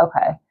degree?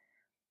 Okay.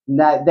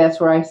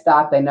 That's where I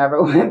stopped. I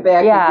never went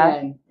back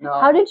again. No.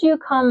 How did you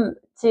come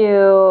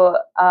to,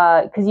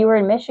 because you were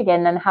in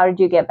Michigan, then how did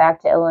you get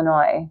back to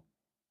Illinois?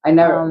 I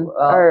never,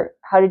 or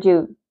how did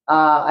you?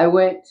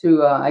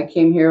 I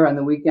came here on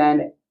the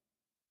weekend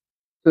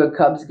to a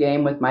Cubs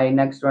game with my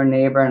next door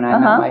neighbor, and I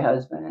met my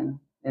husband.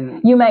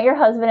 And you met your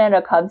husband at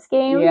a Cubs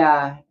game?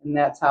 Yeah, and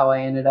that's how I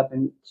ended up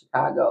in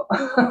Chicago.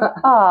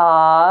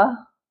 Aww.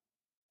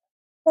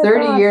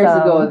 30 years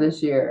ago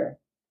this year.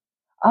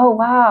 Oh,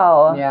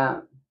 wow. Yeah.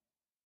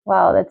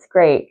 Wow, that's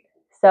great.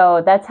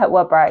 So that's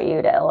what brought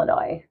you to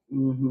Illinois.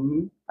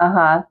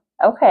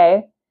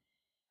 Okay.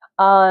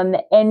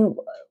 And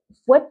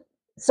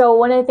so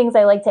one of the things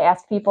I like to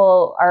ask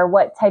people are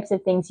what types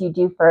of things you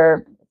do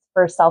for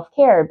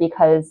self-care,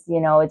 because,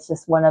 it's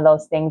just one of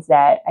those things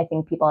that I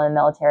think people in the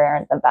military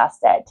aren't the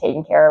best at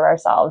taking care of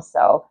ourselves.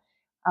 So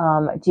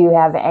do you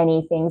have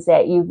any things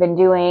that you've been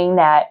doing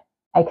that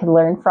I could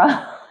learn from?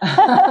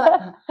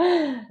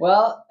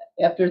 Well,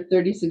 after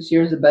 36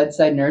 years of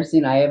bedside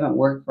nursing, I haven't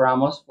worked for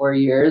almost 4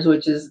 years,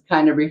 which is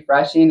kind of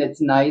refreshing.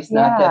 It's nice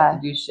not to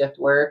have to do shift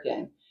work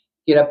and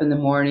get up in the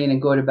morning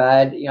and go to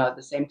bed, at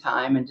the same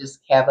time, and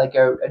just have like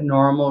a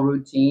normal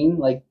routine,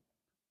 like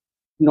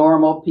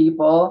normal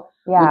people,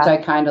 which I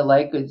kind of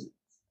like. Is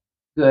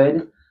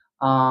good.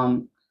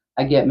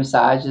 I get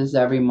massages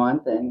every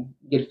month and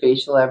get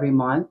facial every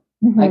month.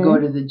 I go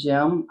to the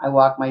gym. I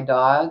walk my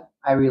dog.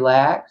 I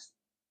relax.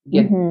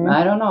 I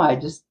don't know. I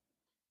just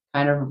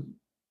kind of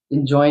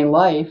enjoying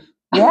life.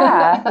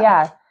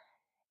 Yeah.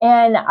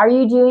 And are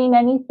you doing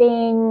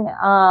anything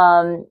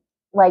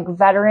like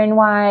veteran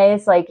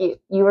wise? Like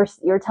you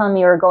were telling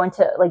me you were going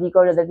to, like, you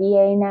go to the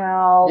VA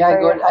now? Yeah,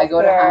 I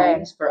go to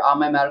Hines for all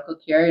my medical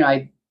care.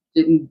 I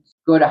didn't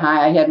go to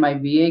Hines. I had my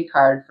VA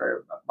card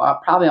for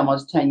probably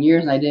almost 10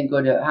 years, and I didn't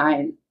go to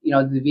Hines.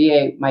 The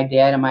VA, my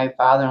dad and my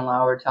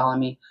father-in-law were telling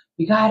me,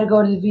 you got to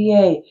go to the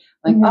VA.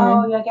 Like,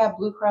 oh, yeah, I got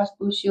Blue Cross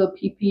Blue Shield,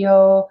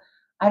 PPO.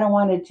 I don't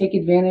want to take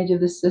advantage of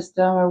the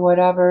system or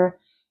whatever.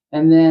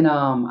 And then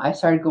I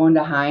started going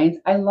to Hines.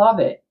 I love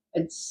it.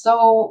 It's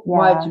so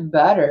much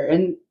better.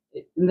 And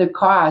the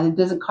cost, it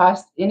doesn't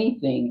cost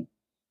anything.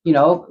 It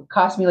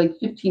cost me like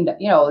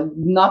 $15,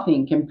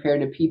 nothing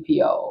compared to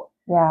PPO.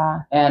 Yeah.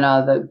 And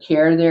the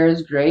care there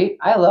is great.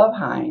 I love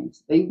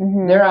Hines.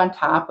 They're on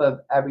top of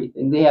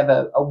everything. They have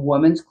a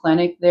women's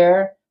clinic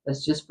there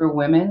that's just for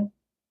women.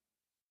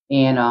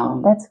 And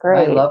that's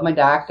great. I love my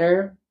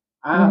doctor.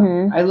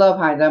 I love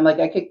Hines. I'm like,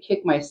 I could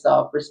kick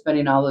myself for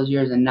spending all those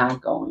years and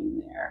not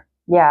going there.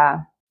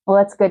 Yeah. Well,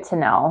 that's good to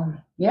know.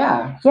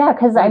 Yeah. Yeah,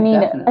 because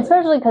definitely.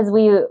 Especially because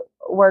we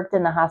worked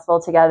in the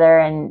hospital together,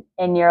 and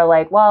you're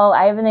like, well,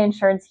 I have an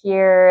insurance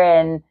here,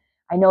 and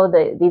I know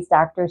these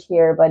doctors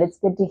here, but it's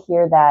good to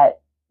hear that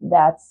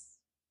that's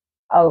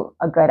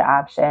a good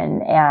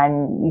option,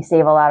 and you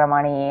save a lot of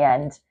money,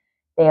 and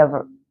they have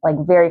like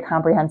very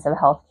comprehensive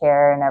health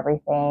care and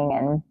everything,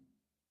 and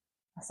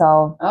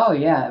so. Oh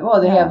yeah,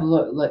 well they have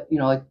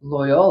like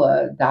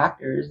Loyola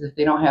doctors. If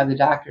they don't have the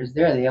doctors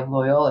there, they have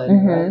Loyola.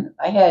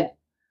 I had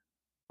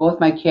both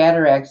my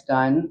cataracts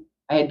done.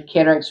 I had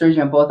cataract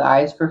surgery on both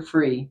eyes for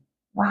free.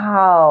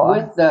 Wow.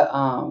 With the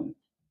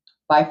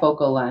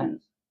bifocal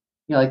lens.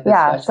 Like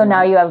this. So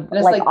now you have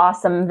like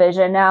awesome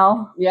vision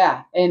now.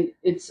 Yeah, and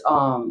it's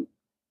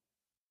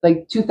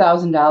like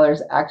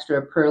 $2,000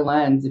 extra per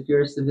lens if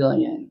you're a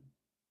civilian,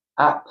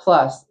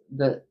 plus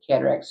the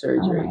cataract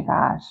surgery. Oh my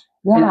gosh!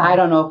 Yeah. And I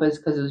don't know if it's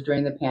because it was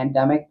during the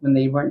pandemic when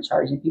they weren't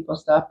charging people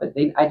stuff, but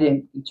I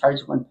didn't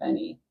charge 1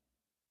 penny.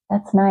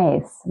 That's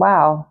nice.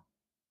 Wow.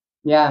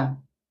 Yeah.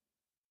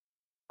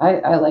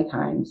 I like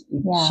Hines.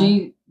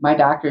 Yeah. My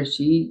doctor,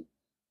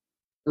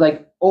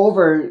 like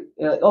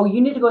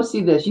you need to go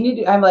see this.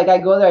 I'm like, I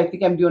go there, I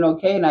think I'm doing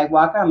okay. And I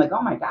walk out, I'm like,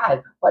 oh my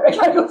God, why do I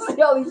gotta go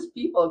see all these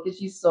people? Because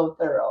she's so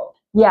thorough.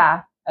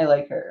 Yeah. I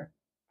like her.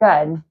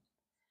 Good.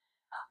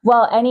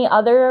 Well, any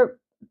other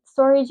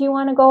stories you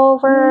want to go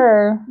over?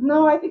 Or?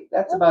 No, I think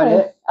that's about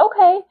it.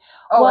 Okay.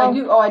 Oh,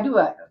 well, I do.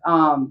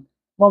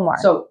 One more.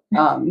 So,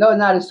 no,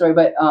 not a story,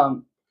 but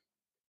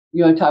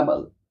you want to talk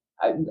about?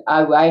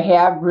 I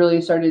have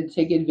really started to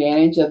take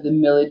advantage of the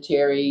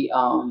military,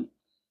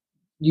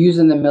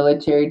 using the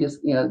military, just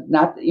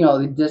not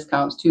the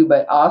discounts too,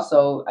 but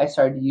also I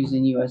started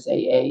using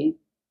USAA.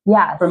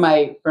 Yes. For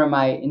my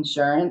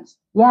insurance.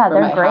 Yeah, for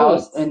they're my great.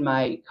 House and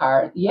my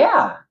car.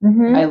 Yeah,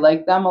 Mm-hmm. I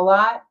like them a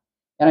lot,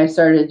 and I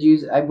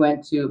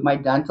went to my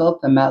dental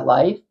to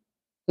MetLife,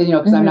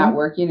 because I'm not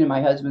working and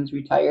my husband's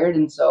retired,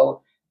 and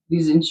so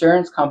these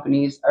insurance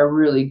companies are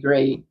really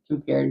great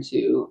compared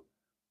to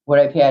what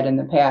I've had in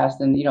the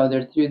past, and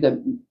they're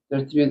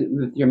with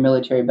your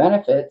military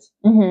benefits,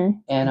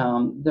 and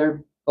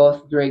they're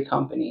both great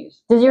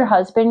companies. Does your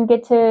husband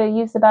get to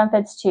use the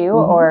benefits too,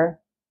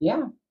 or?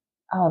 Yeah.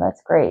 Oh,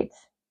 that's great.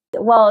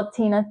 Well,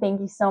 Tina,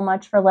 thank you so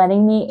much for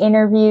letting me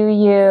interview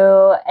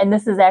you. And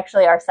this is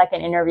actually our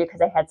second interview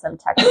because I had some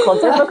technical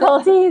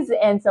difficulties.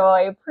 And so I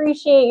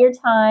appreciate your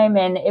time,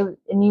 and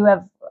you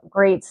have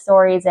great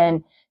stories.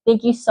 And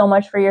thank you so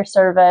much for your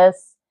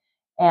service.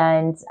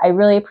 And I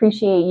really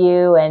appreciate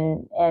you.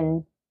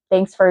 And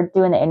thanks for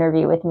doing the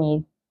interview with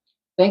me.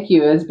 Thank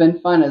you. It's been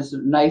fun. It's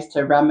nice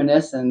to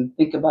reminisce and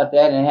think about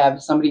that and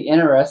have somebody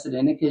interested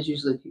in it, because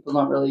usually people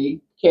don't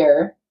really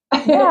care.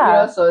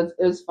 Yeah. So it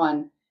was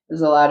fun. It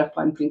was a lot of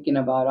fun thinking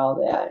about all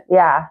that.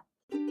 Yeah.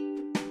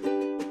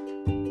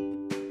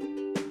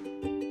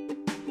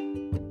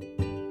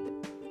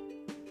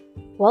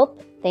 Well,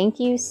 thank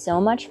you so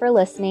much for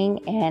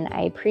listening, and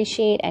I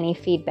appreciate any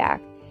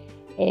feedback.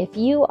 If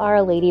you are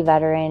a lady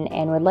veteran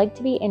and would like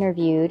to be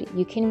interviewed,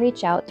 you can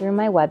reach out through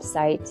my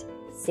website,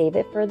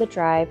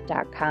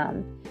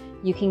 saveitforthedrive.com.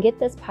 You can get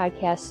this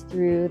podcast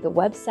through the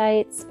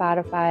website,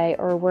 Spotify,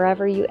 or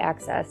wherever you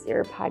access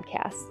your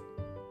podcasts.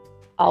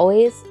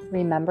 Always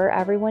remember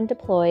everyone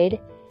deployed,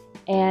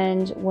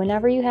 and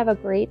whenever you have a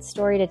great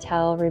story to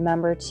tell,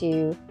 remember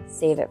to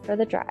save it for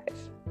the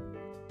drive.